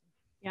fix it.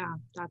 Yeah,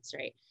 that's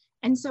right.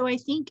 And so I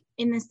think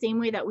in the same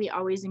way that we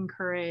always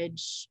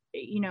encourage,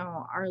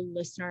 our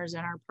listeners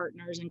and our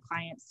partners and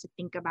clients to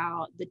think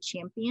about the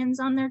champions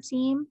on their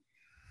team,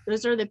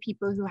 those are the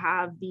people who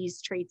have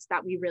these traits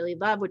that we really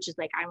love, which is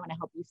like, I want to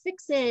help you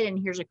fix it. And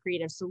here's a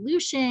creative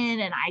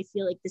solution. And I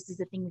feel like this is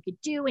a thing we could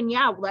do. And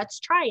let's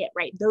try it,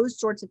 right? Those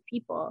sorts of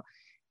people.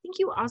 I think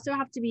you also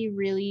have to be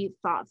really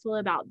thoughtful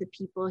about the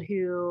people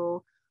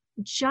who,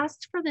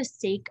 just for the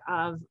sake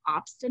of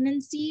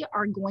obstinacy,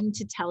 are going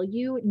to tell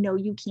you, no,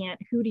 you can't.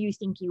 Who do you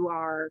think you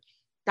are?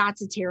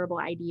 That's a terrible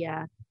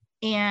idea.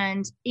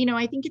 And,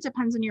 I think it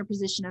depends on your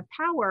position of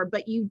power,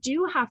 but you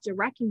do have to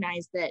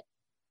recognize that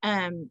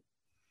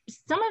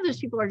some of those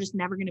people are just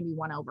never going to be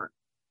won over.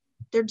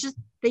 They just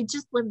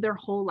live their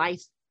whole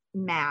life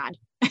mad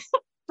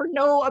for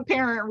no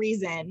apparent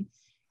reason.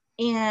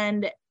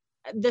 And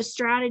the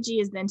strategy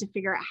is then to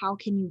figure out how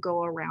can you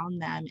go around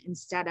them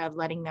instead of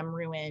letting them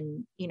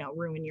ruin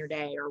your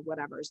day or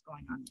whatever is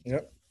going on.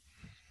 Yep.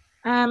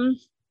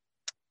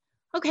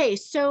 Okay,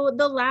 so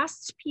the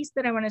last piece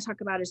that I want to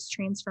talk about is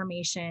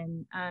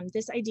transformation.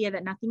 This idea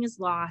that nothing is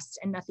lost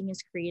and nothing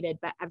is created,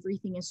 but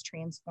everything is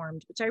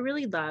transformed, which I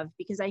really love,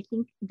 because I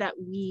think that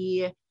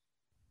we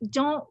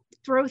don't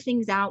throw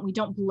things out, we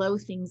don't blow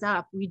things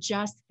up, we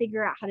just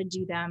figure out how to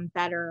do them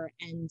better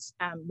and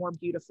more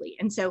beautifully.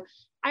 And so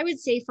I would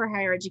say for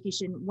higher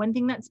education, one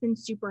thing that's been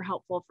super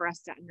helpful for us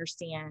to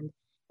understand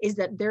is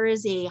that there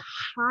is a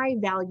high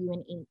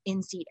value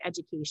in seat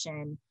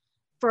education.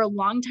 For a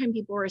long time,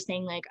 people were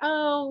saying like,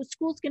 oh,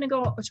 school's going to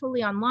go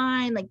totally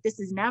online. Like,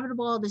 this is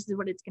inevitable. This is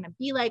what it's going to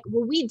be like.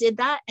 Well, we did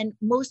that and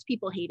most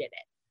people hated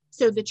it.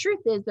 So the truth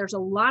is there's a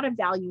lot of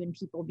value in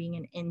people being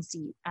in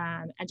in-seat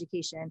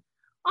education.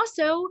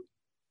 Also,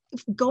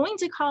 going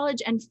to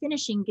college and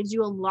finishing gives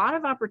you a lot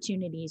of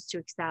opportunities to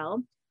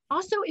excel.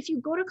 Also, if you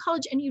go to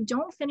college and you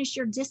don't finish,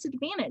 you're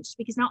disadvantaged,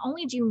 because not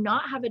only do you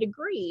not have a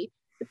degree,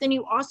 but then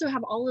you also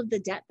have all of the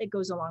debt that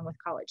goes along with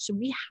college. So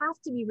we have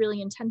to be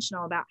really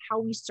intentional about how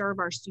we serve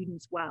our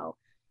students well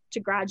to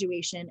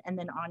graduation and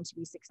then on to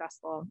be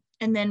successful.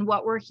 And then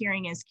what we're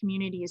hearing is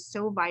community is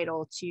so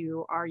vital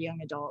to our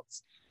young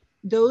adults.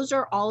 Those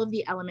are all of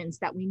the elements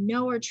that we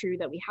know are true,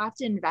 that we have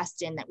to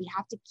invest in, that we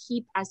have to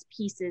keep as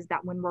pieces,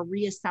 that when we're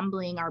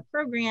reassembling our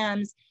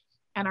programs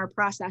and our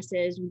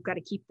processes, we've got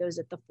to keep those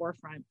at the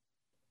forefront.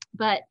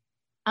 But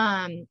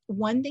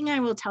one thing I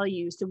will tell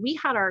you, so we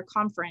had our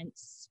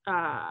conference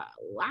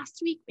last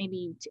week,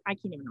 maybe, I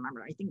can't even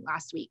remember, I think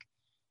last week,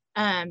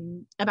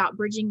 about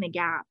bridging the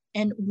gap.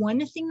 And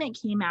one thing that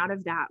came out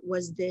of that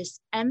was this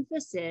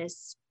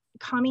emphasis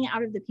coming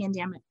out of the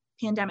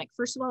pandemic,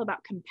 first of all,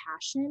 about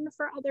compassion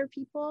for other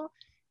people,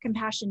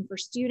 compassion for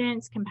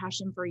students,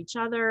 compassion for each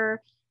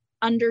other,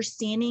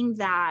 understanding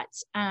that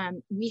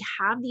we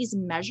have these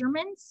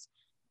measurements,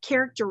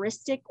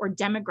 characteristic or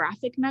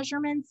demographic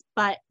measurements,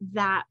 but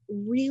that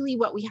really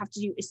what we have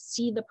to do is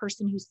see the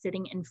person who's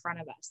sitting in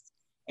front of us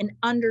and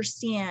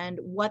understand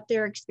what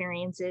their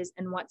experience is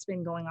and what's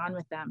been going on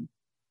with them.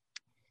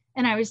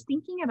 And I was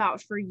thinking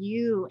about, for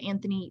you,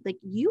 Anthony, like,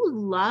 you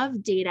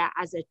love data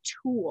as a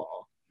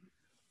tool,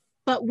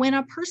 but when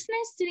a person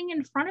is sitting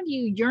in front of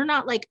you, you're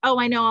not like, oh,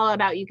 I know all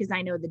about you because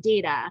I know the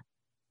data.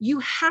 You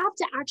have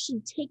to actually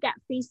take at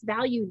face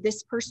value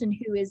this person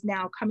who is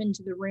now come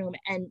into the room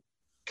and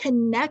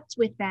connect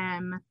with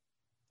them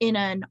in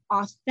an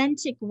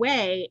authentic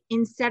way,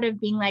 instead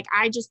of being like,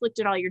 I just looked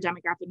at all your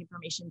demographic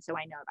information, so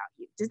I know about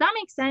you. Does that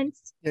make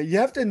sense? Yeah, you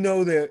have to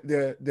know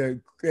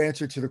the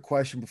answer to the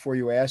question before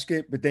you ask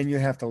it, but then you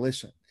have to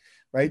listen,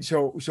 right?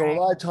 So a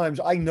lot of times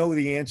I know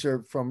the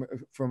answer from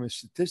a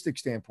statistic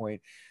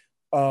standpoint.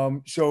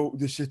 So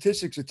the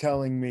statistics are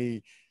telling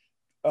me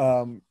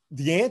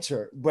the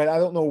answer, but I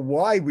don't know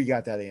why we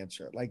got that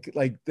answer. Like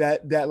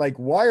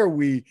why are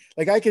we,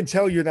 like, I can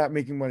tell you're not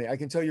making money. I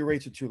can tell your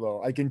rates are too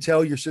low. I can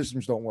tell your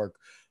systems don't work,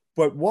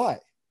 but why?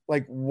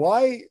 Like,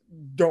 why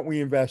don't we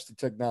invest in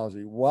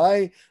technology?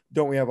 Why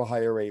don't we have a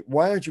higher rate?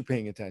 Why aren't you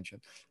paying attention?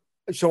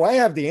 So I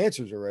have the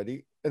answers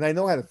already and I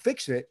know how to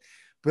fix it,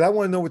 but I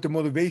want to know what the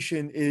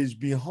motivation is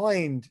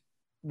behind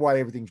why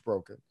everything's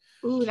broken.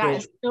 Ooh, that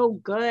is so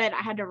good.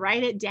 I had to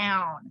write it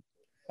down.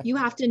 You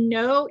have to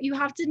know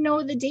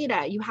the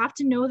data. You have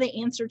to know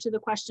the answer to the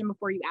question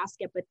before you ask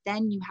it, but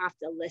then you have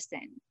to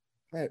listen.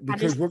 Right,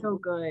 because that is so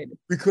good.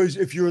 Because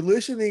if you're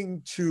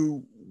listening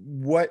to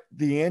what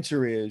the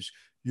answer is,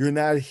 you're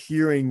not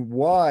hearing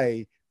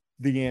why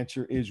the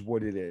answer is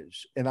what it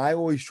is. And I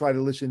always try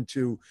to listen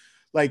to,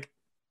 like,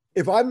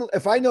 if I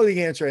know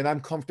the answer and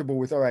I'm comfortable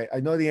with, all right, I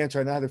know the answer,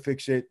 I know how to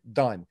fix it,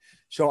 done.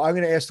 So I'm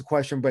going to ask the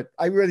question, but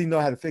I already know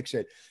how to fix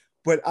it.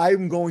 But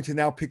I'm going to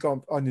now pick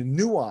up on the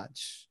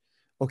nuance.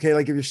 Okay,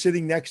 like if you're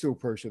sitting next to a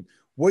person,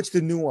 what's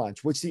the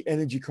nuance? What's the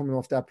energy coming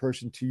off that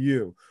person to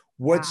you?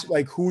 What's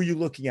like, who are you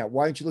looking at?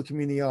 Why aren't you looking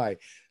me in the eye?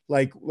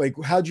 Like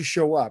how'd you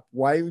show up?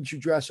 Why didn't you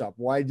dress up?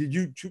 Why did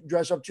you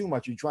dress up too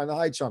much? Are you trying to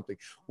hide something?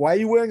 Why are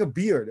you wearing a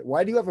beard?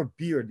 Why do you have a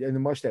beard and a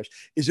mustache?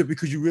 Is it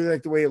because you really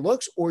like the way it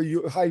looks, or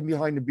you hiding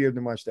behind the beard and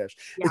the mustache?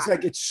 Yeah. It's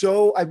like, it's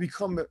so, I've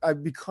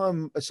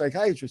become a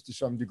psychiatrist to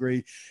some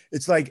degree.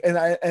 It's like,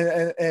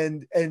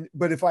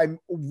 but if I'm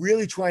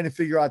really trying to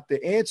figure out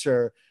the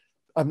answer,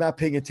 I'm not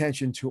paying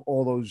attention to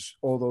all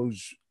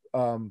those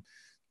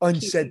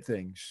unsaid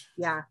things.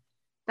 Yeah,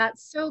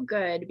 that's so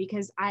good,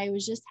 because I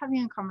was just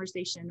having a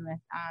conversation with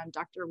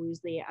Dr.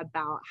 Woosley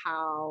about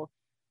how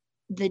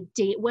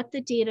what the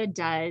data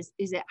does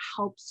is it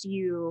helps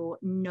you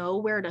know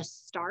where to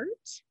start,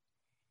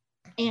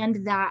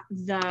 and that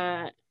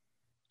the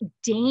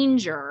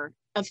danger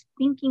of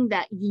thinking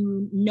that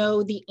you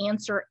know the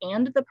answer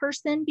and the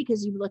person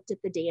because you looked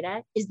at the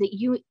data is that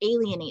you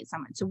alienate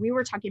someone. So we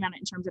were talking about it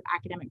in terms of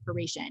academic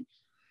probation.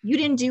 You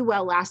didn't do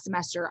well last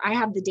semester. I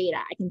have the data.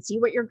 I can see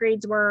what your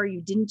grades were. You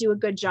didn't do a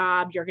good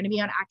job. You're going to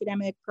be on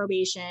academic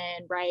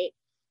probation, right?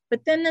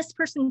 But then this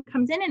person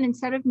comes in, and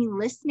instead of me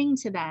listening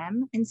to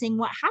them and saying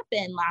what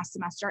happened last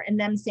semester, and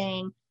them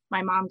saying,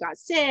 my mom got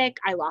sick,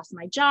 I lost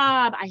my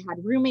job, I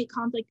had roommate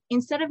conflict,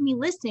 instead of me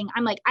listening,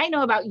 I'm like, I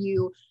know about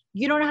you.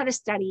 You don't know how to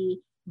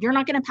study. you're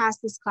not going to pass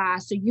this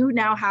class. So you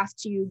now have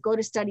to go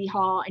to study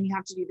hall and you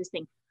have to do this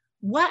thing.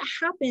 What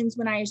happens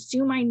when I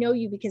assume I know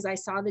you because I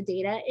saw the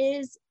data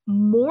is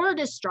more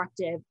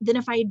destructive than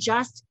if I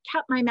just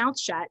kept my mouth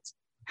shut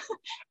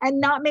and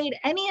not made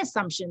any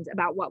assumptions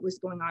about what was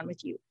going on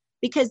with you.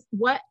 Because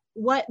what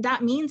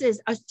that means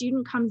is a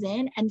student comes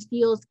in and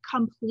feels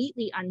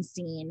completely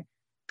unseen,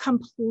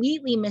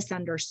 completely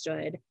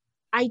misunderstood.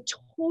 I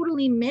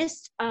totally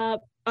missed a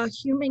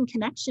human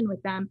connection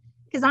with them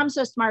because I'm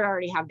so smart, I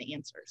already have the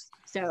answers.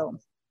 So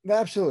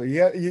absolutely.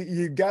 Yeah,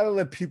 you got to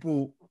let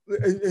people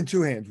in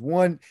two hands.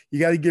 One, you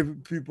got to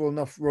give people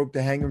enough rope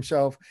to hang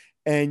themselves,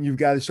 and you've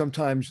got to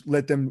sometimes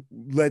let them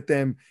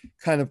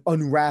kind of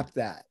unwrap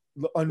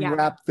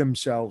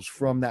themselves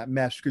from that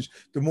mess. Because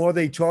the more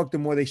they talk, the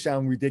more they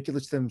sound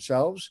ridiculous to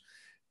themselves,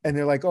 and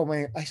they're like, "Oh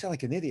man, I sound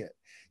like an idiot."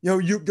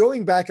 You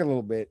going back a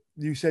little bit,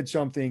 you said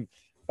something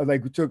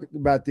like we talked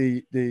about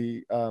the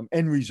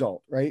end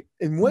result, right?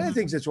 And one of the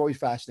things that's always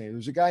fascinating,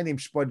 there's a guy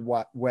named Spud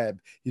Webb.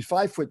 He's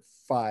 5'5",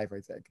 I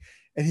think,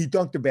 and he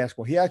dunked a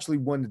basketball. He actually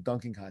won the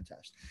dunking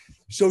contest.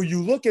 So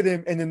you look at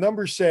him, and the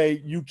numbers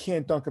say you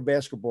can't dunk a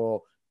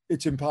basketball.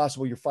 It's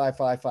impossible. You're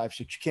 5'5", 5'6".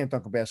 You can't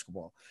dunk a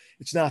basketball.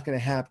 It's not going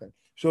to happen.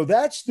 So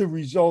that's the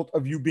result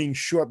of you being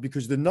short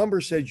because the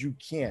number says you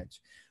can't.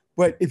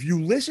 But if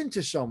you listen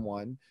to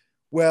someone,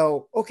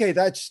 well, okay,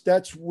 that's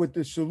what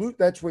the salute.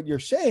 That's what you're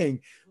saying.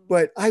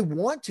 But I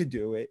want to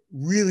do it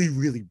really,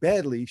 really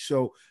badly.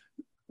 So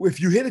if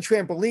you hit a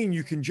trampoline,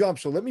 you can jump.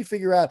 So let me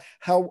figure out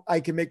how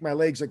I can make my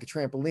legs like a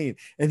trampoline.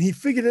 And he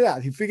figured it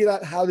out. He figured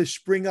out how to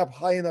spring up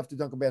high enough to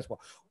dunk a basketball.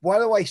 Why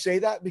do I say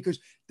that? Because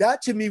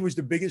that to me was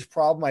the biggest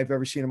problem I've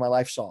ever seen in my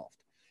life solved.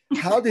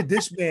 How did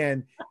this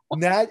man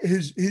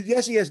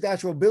yes, he has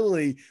natural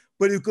ability,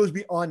 but it goes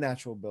beyond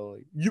natural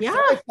ability.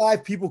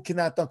 5'5" people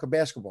cannot dunk a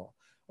basketball.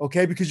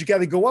 Okay. Because you got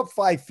to go up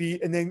 5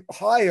 feet and then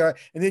higher,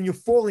 and then you're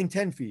falling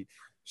 10 feet.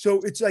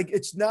 So it's like,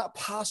 it's not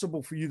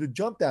possible for you to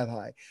jump that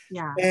high.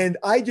 Yeah. And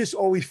I just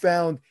always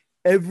found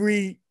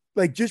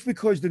just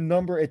because the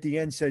number at the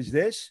end says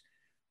this,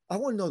 I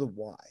want to know the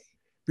why.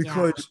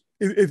 Because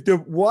if the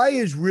why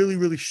is really,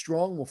 really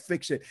strong, we'll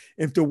fix it.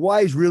 If the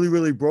why is really,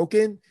 really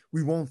broken,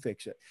 we won't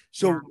fix it.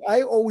 So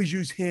I always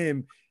use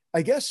him.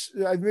 I guess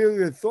I've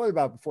really thought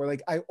about before.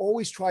 Like I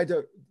always try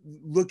to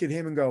look at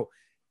him and go,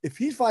 if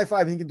he's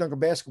 5'5" and he can dunk a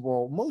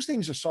basketball, most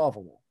things are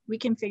solvable. We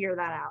can figure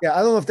that out. Yeah,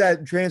 I don't know if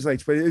that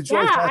translates, but it's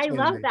I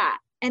love that.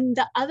 And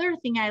the other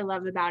thing I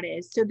love about it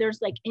is, so there's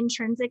like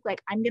intrinsic,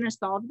 like I'm going to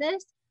solve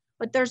this,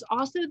 but there's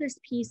also this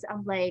piece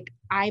of like,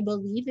 I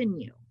believe in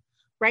you,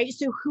 right?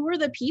 So who are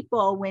the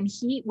people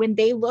when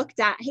they looked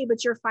at, hey,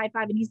 but you're 5'5",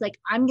 and he's like,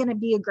 I'm going to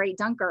be a great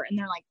dunker. And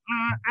they're like,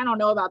 I don't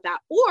know about that.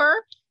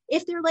 Or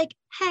if they're like,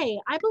 hey,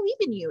 I believe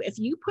in you. If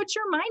you put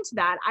your mind to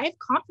that, I have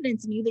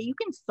confidence in you that you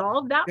can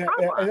solve that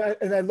problem.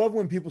 And I love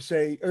when people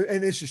say,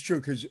 and this is true,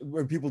 because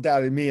when people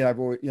doubted me, I've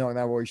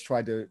always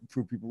tried to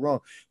prove people wrong,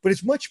 but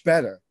it's much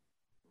better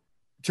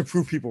to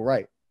prove people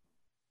right.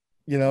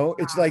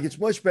 It's like, it's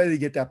much better to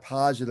get that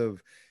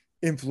positive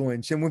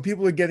influence. And when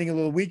people are getting a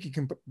little weak, you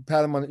can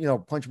pat them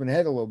on, punch them in the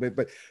head a little bit,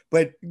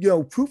 but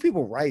prove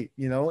people right,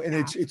 and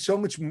it's so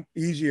much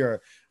easier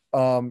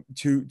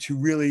to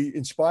really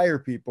inspire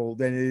people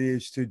than it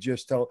is to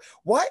just tell.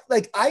 Why?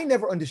 Like, I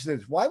never understood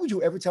this. Why would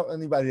you ever tell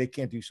anybody they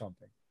can't do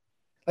something?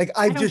 Like,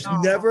 I've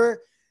never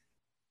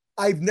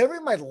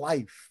in my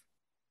life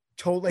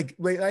told, like,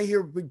 when I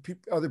hear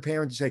other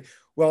parents say,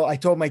 well, I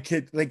told my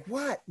kid, like,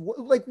 what?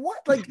 Like,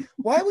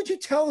 why would you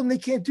tell them they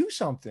can't do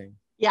something?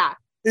 Yeah.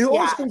 It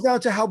always comes down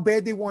to how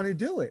bad they want to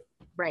do it.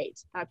 Right.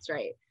 That's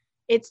right.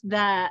 It's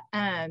the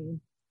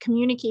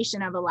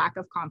communication of a lack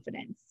of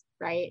confidence.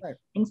 Right?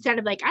 Instead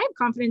of like, I have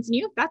confidence in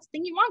you. If that's the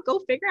thing you want, go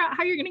figure out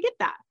how you're going to get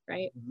that.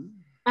 Right.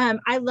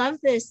 I love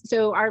this.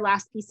 So our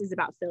last piece is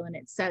about Phil, and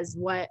it says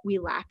what we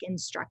lack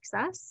instructs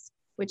us,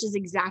 which is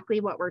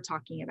exactly what we're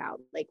talking about.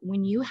 Like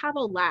when you have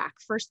a lack,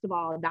 first of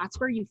all, that's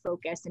where you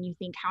focus and you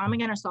think, how am I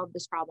going to solve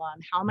this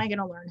problem? How am I going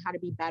to learn how to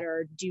be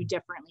better, do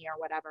differently or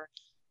whatever?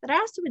 But I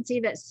also would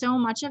say that so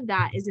much of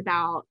that is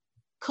about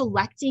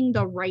collecting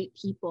the right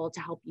people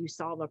to help you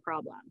solve a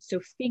problem. So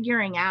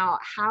figuring out,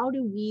 how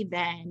do we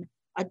then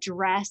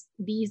address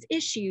these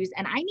issues?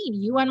 And I need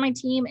you on my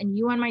team, and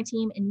you on my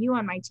team, and you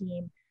on my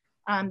team,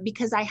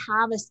 because I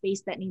have a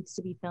space that needs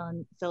to be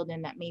filled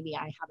in that maybe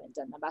I haven't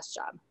done the best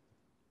job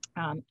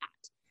at.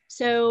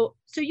 So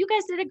you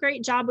guys did a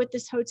great job with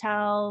this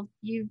hotel.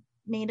 You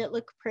made it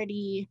look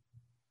pretty.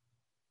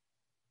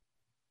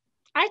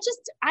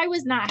 I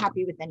was not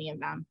happy with any of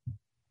them.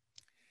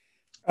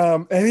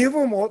 Any of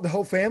them, the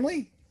whole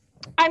family?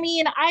 I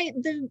mean,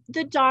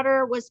 the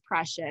daughter was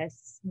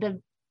precious.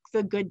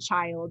 The good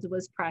child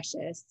was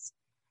precious.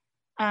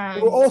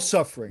 They were all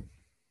suffering.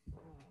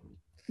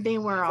 They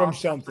were from all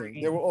something.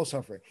 Suffering. They were all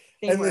suffering.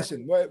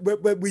 Listen,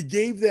 but we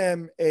gave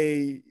them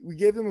a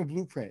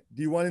blueprint.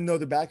 Do you want to know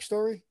the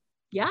backstory?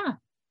 Yeah.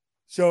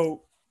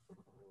 So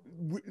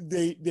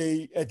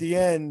they at the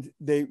end,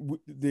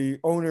 the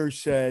owners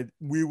said,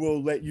 we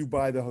will let you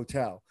buy the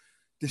hotel.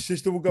 The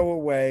sister will go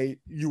away.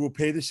 You will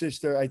pay the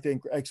sister, I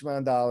think, X amount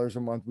of dollars a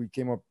month. We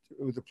came up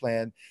with a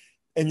plan,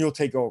 and you'll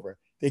take over.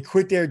 They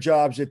quit their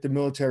jobs at the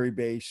military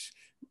base.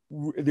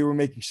 They were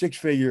making six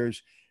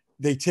figures.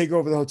 They take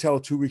over the hotel.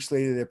 2 weeks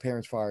later, their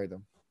parents fire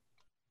them.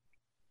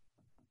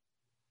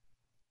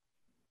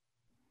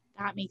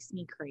 That makes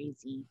me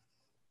crazy.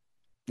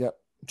 Yep.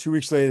 2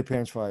 weeks later, the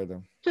parents fire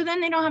them. So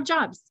then they don't have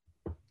jobs.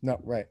 No,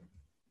 right.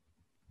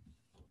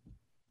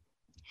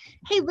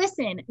 Hey,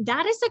 listen,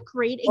 that is a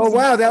great example. Oh,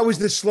 wow. That was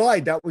the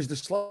slide. That was the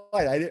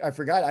slide. I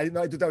forgot. I didn't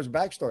know. I thought that was a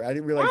backstory. I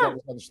didn't realize that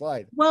was on the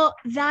slide. Well,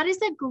 that is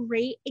a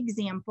great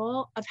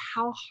example of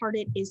how hard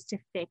it is to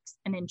fix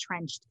an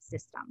entrenched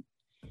system.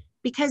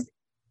 Because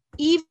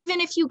even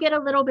if you get a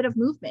little bit of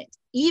movement,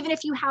 even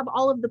if you have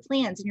all of the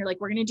plans and you're like,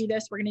 we're going to do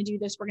this, we're going to do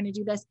this, we're going to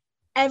do this,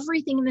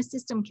 everything in the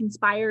system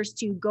conspires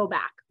to go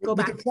back. But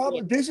the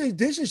problem, this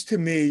is to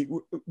me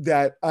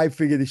that I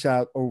figured this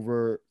out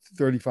over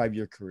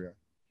 35-year career.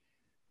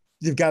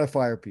 You've got to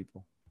fire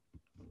people.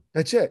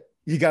 That's it.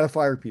 You got to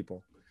fire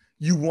people.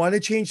 You want to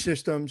change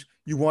systems.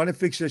 You want to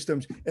fix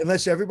systems.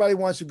 Unless everybody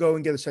wants to go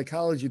and get a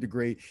psychology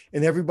degree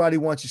and everybody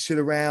wants to sit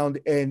around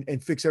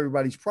and fix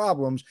everybody's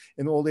problems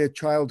and all their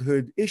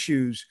childhood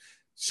issues,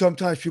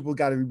 sometimes people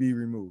got to be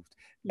removed.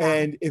 Yeah.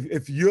 And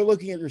if you're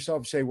looking at yourself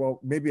and say,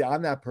 well, maybe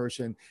I'm that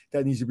person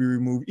that needs to be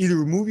removed, either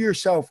remove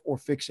yourself or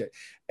fix it.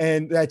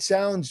 And that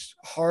sounds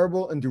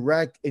horrible and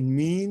direct and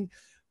mean,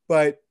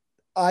 but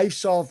I've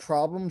solved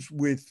problems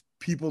with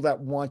people that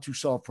want to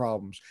solve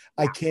problems.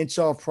 I can't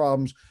solve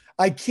problems.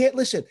 I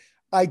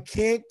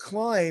can't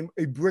climb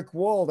a brick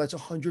wall that's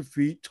 100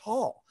 feet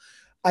tall.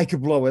 I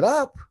could blow it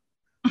up.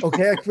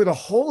 Okay. I could put a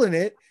hole in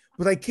it,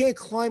 but I can't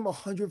climb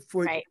 100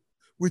 foot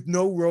with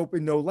no rope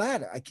and no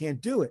ladder. I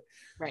can't do it.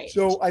 Right.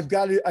 So I've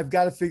got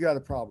to figure out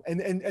a problem.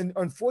 And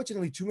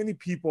unfortunately, too many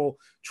people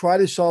try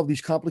to solve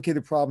these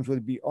complicated problems, whether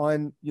it be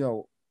on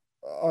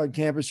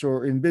campus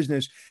or in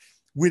business,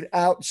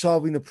 without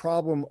solving the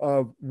problem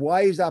of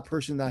why is that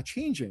person not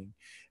changing?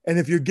 And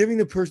if you're giving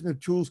the person the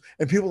tools,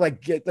 and people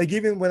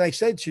even when I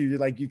said to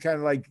you, you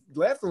kind of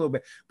laughed a little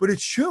bit, but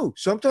it's true.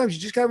 Sometimes you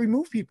just got to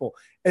remove people.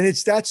 And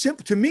it's that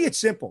simple. To me, it's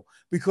simple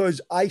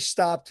because I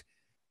stopped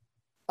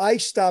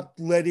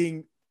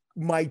letting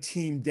my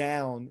team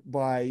down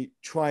by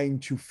trying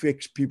to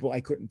fix people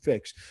I couldn't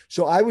fix.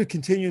 So I would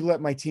continue to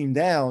let my team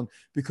down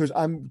because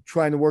I'm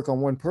trying to work on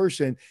one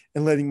person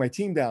and letting my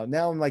team down.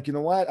 Now I'm like, you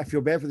know what? I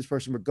feel bad for this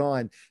person, but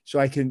gone, so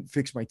I can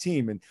fix my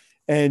team.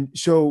 And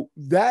so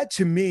that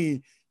to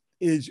me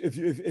is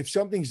if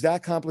something's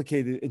that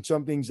complicated and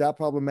something's that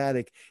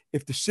problematic,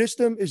 if the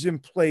system is in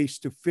place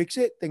to fix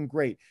it, then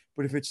great.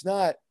 But if it's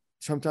not,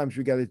 sometimes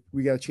we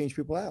gotta change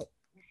people out.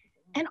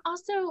 And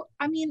also,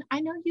 I mean,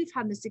 I know you've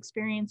had this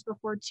experience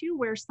before too,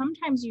 where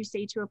sometimes you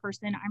say to a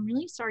person, I'm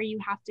really sorry you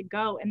have to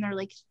go. And they're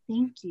like,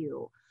 thank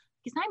you,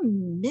 because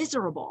I'm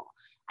miserable.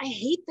 I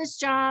hate this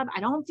job. I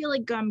don't feel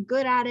like I'm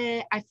good at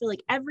it. I feel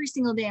like every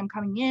single day I'm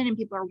coming in and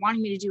people are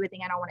wanting me to do a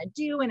thing I don't want to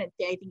do. And I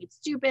think it's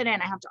stupid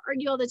and I have to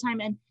argue all the time.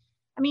 And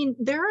I mean,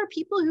 there are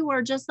people who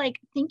are just like,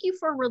 thank you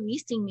for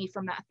releasing me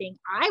from that thing.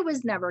 I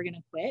was never going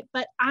to quit,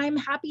 but I'm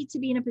happy to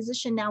be in a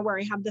position now where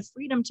I have the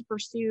freedom to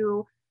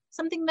pursue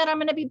something that I'm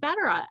going to be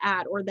better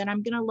at, or that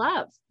I'm going to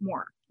love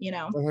more,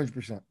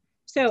 100%.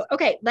 So,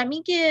 okay, let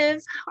me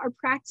give our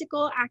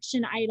practical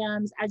action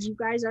items as you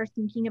guys are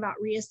thinking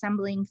about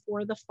reassembling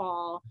for the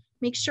fall.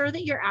 Make sure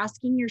that you're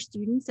asking your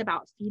students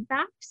about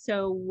feedback.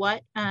 So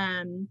what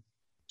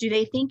do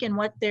they think and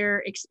what their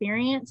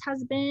experience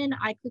has been?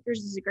 iClickers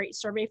is a great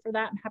survey for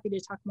that. I'm happy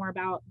to talk more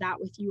about that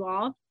with you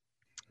all.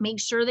 Make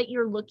sure that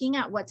you're looking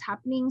at what's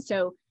happening.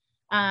 So,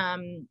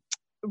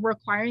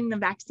 requiring the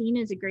vaccine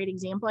is a great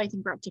example. I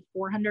think we're up to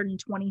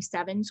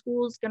 427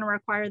 schools going to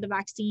require the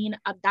vaccine.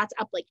 That's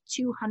up like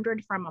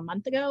 200 from a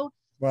month ago.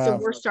 Wow. So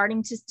we're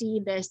starting to see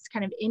this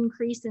kind of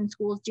increase in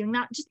schools doing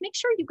that. Just make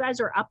sure you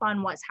guys are up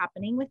on what's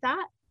happening with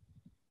that.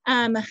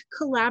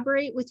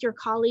 Collaborate with your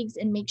colleagues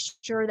and make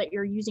sure that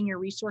you're using your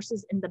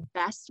resources in the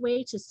best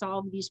way to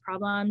solve these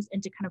problems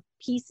and to kind of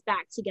piece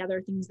back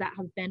together things that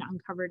have been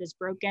uncovered as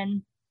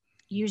broken.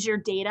 Use your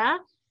data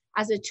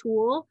as a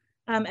tool.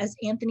 As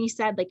Anthony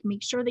said,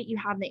 make sure that you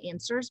have the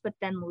answers, but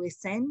then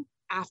listen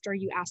after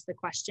you ask the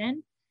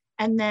question.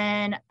 And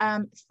then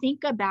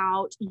think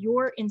about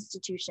your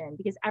institution,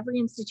 because every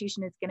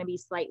institution is going to be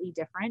slightly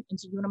different. And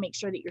so you want to make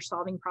sure that you're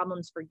solving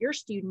problems for your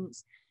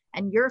students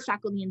and your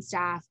faculty and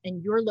staff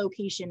and your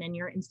location and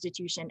your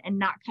institution, and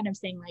not kind of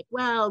saying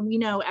well, we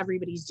know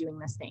everybody's doing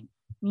this thing.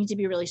 You need to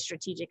be really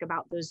strategic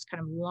about those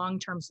kind of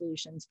long-term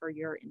solutions for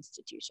your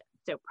institution.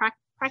 So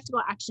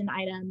practical action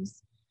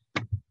items.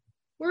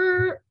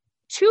 We're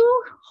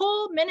 2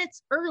 whole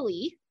minutes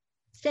early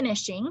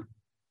finishing.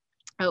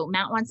 Oh,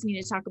 Matt wants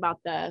me to talk about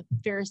the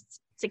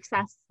first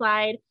success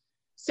slide.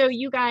 So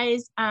you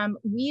guys,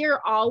 we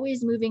are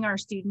always moving our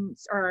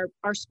students or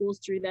our schools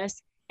through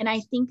this. And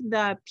I think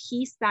the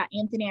piece that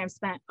Anthony and I've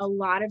spent a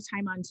lot of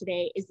time on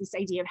today is this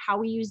idea of how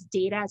we use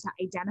data to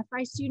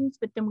identify students,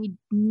 but then we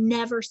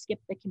never skip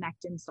the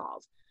connect and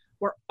solve.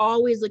 we're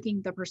always looking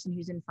at the person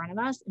who's in front of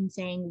us and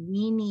saying,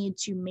 we need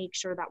to make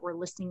sure that we're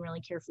listening really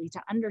carefully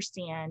to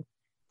understand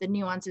the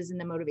nuances and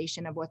the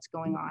motivation of what's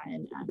going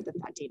on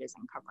that data is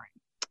uncovering.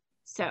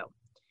 So,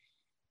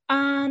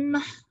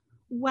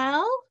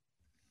 well,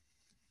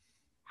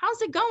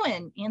 how's it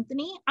going,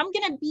 Anthony? I'm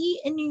going to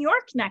be in New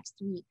York next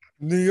week.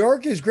 New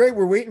York is great.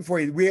 We're waiting for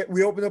you.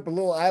 We opened up a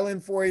little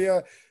island for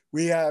you.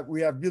 We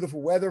have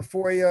beautiful weather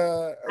for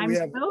you. We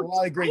have a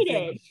lot of great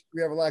things.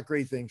 We have a lot of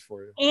great things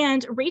for you.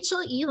 And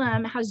Rachel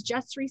Elam has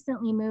just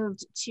recently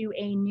moved to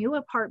a new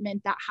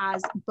apartment that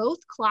has both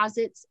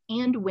closets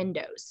and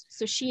windows.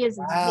 So she is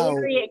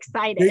very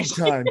excited. Big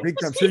time, big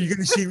time. So you're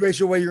going to see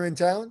Rachel while you're in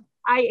town?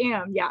 I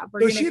am, yeah.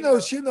 So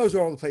she knows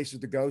all the places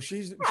to go.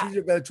 She's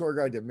a better tour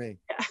guide than me.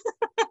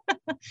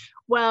 Yeah.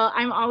 Well,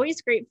 I'm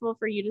always grateful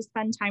for you to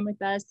spend time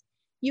with us.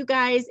 You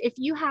guys, if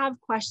you have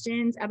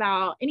questions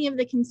about any of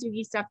the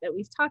Kintsugi stuff that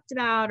we've talked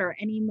about or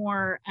any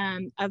more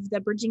of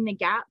the Bridging the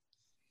Gap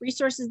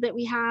resources that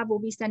we have, we'll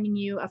be sending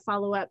you a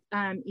follow-up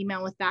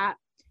email with that.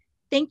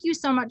 Thank you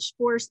so much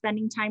for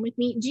spending time with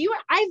me.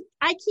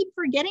 I keep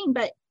forgetting,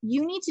 but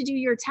you need to do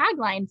your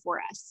tagline for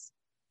us.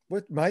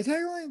 What, my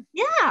tagline?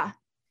 Yeah.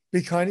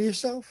 Be kind to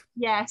yourself.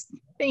 Yes.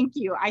 Thank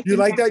you. You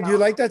like that? You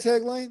like that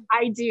tagline?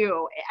 I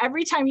do.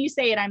 Every time you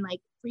say it, I'm like,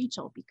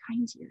 Rachel, be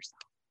kind to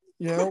yourself.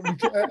 You know,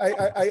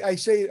 I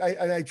say,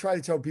 I try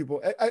to tell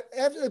people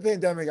after the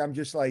pandemic, I'm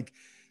just like,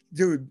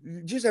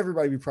 dude, just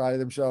everybody be proud of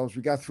themselves.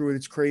 We got through it.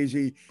 It's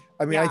crazy.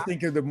 I mean, I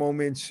think of the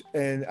moments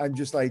and I'm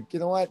just like, you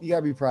know what? You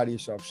gotta be proud of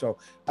yourself. So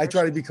I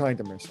try to be kind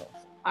to myself.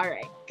 All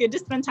right. Good to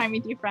spend time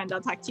with you, friend.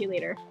 I'll talk to you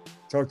later.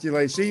 Talk to you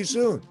later. See you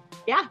soon.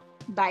 Yeah.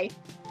 Bye.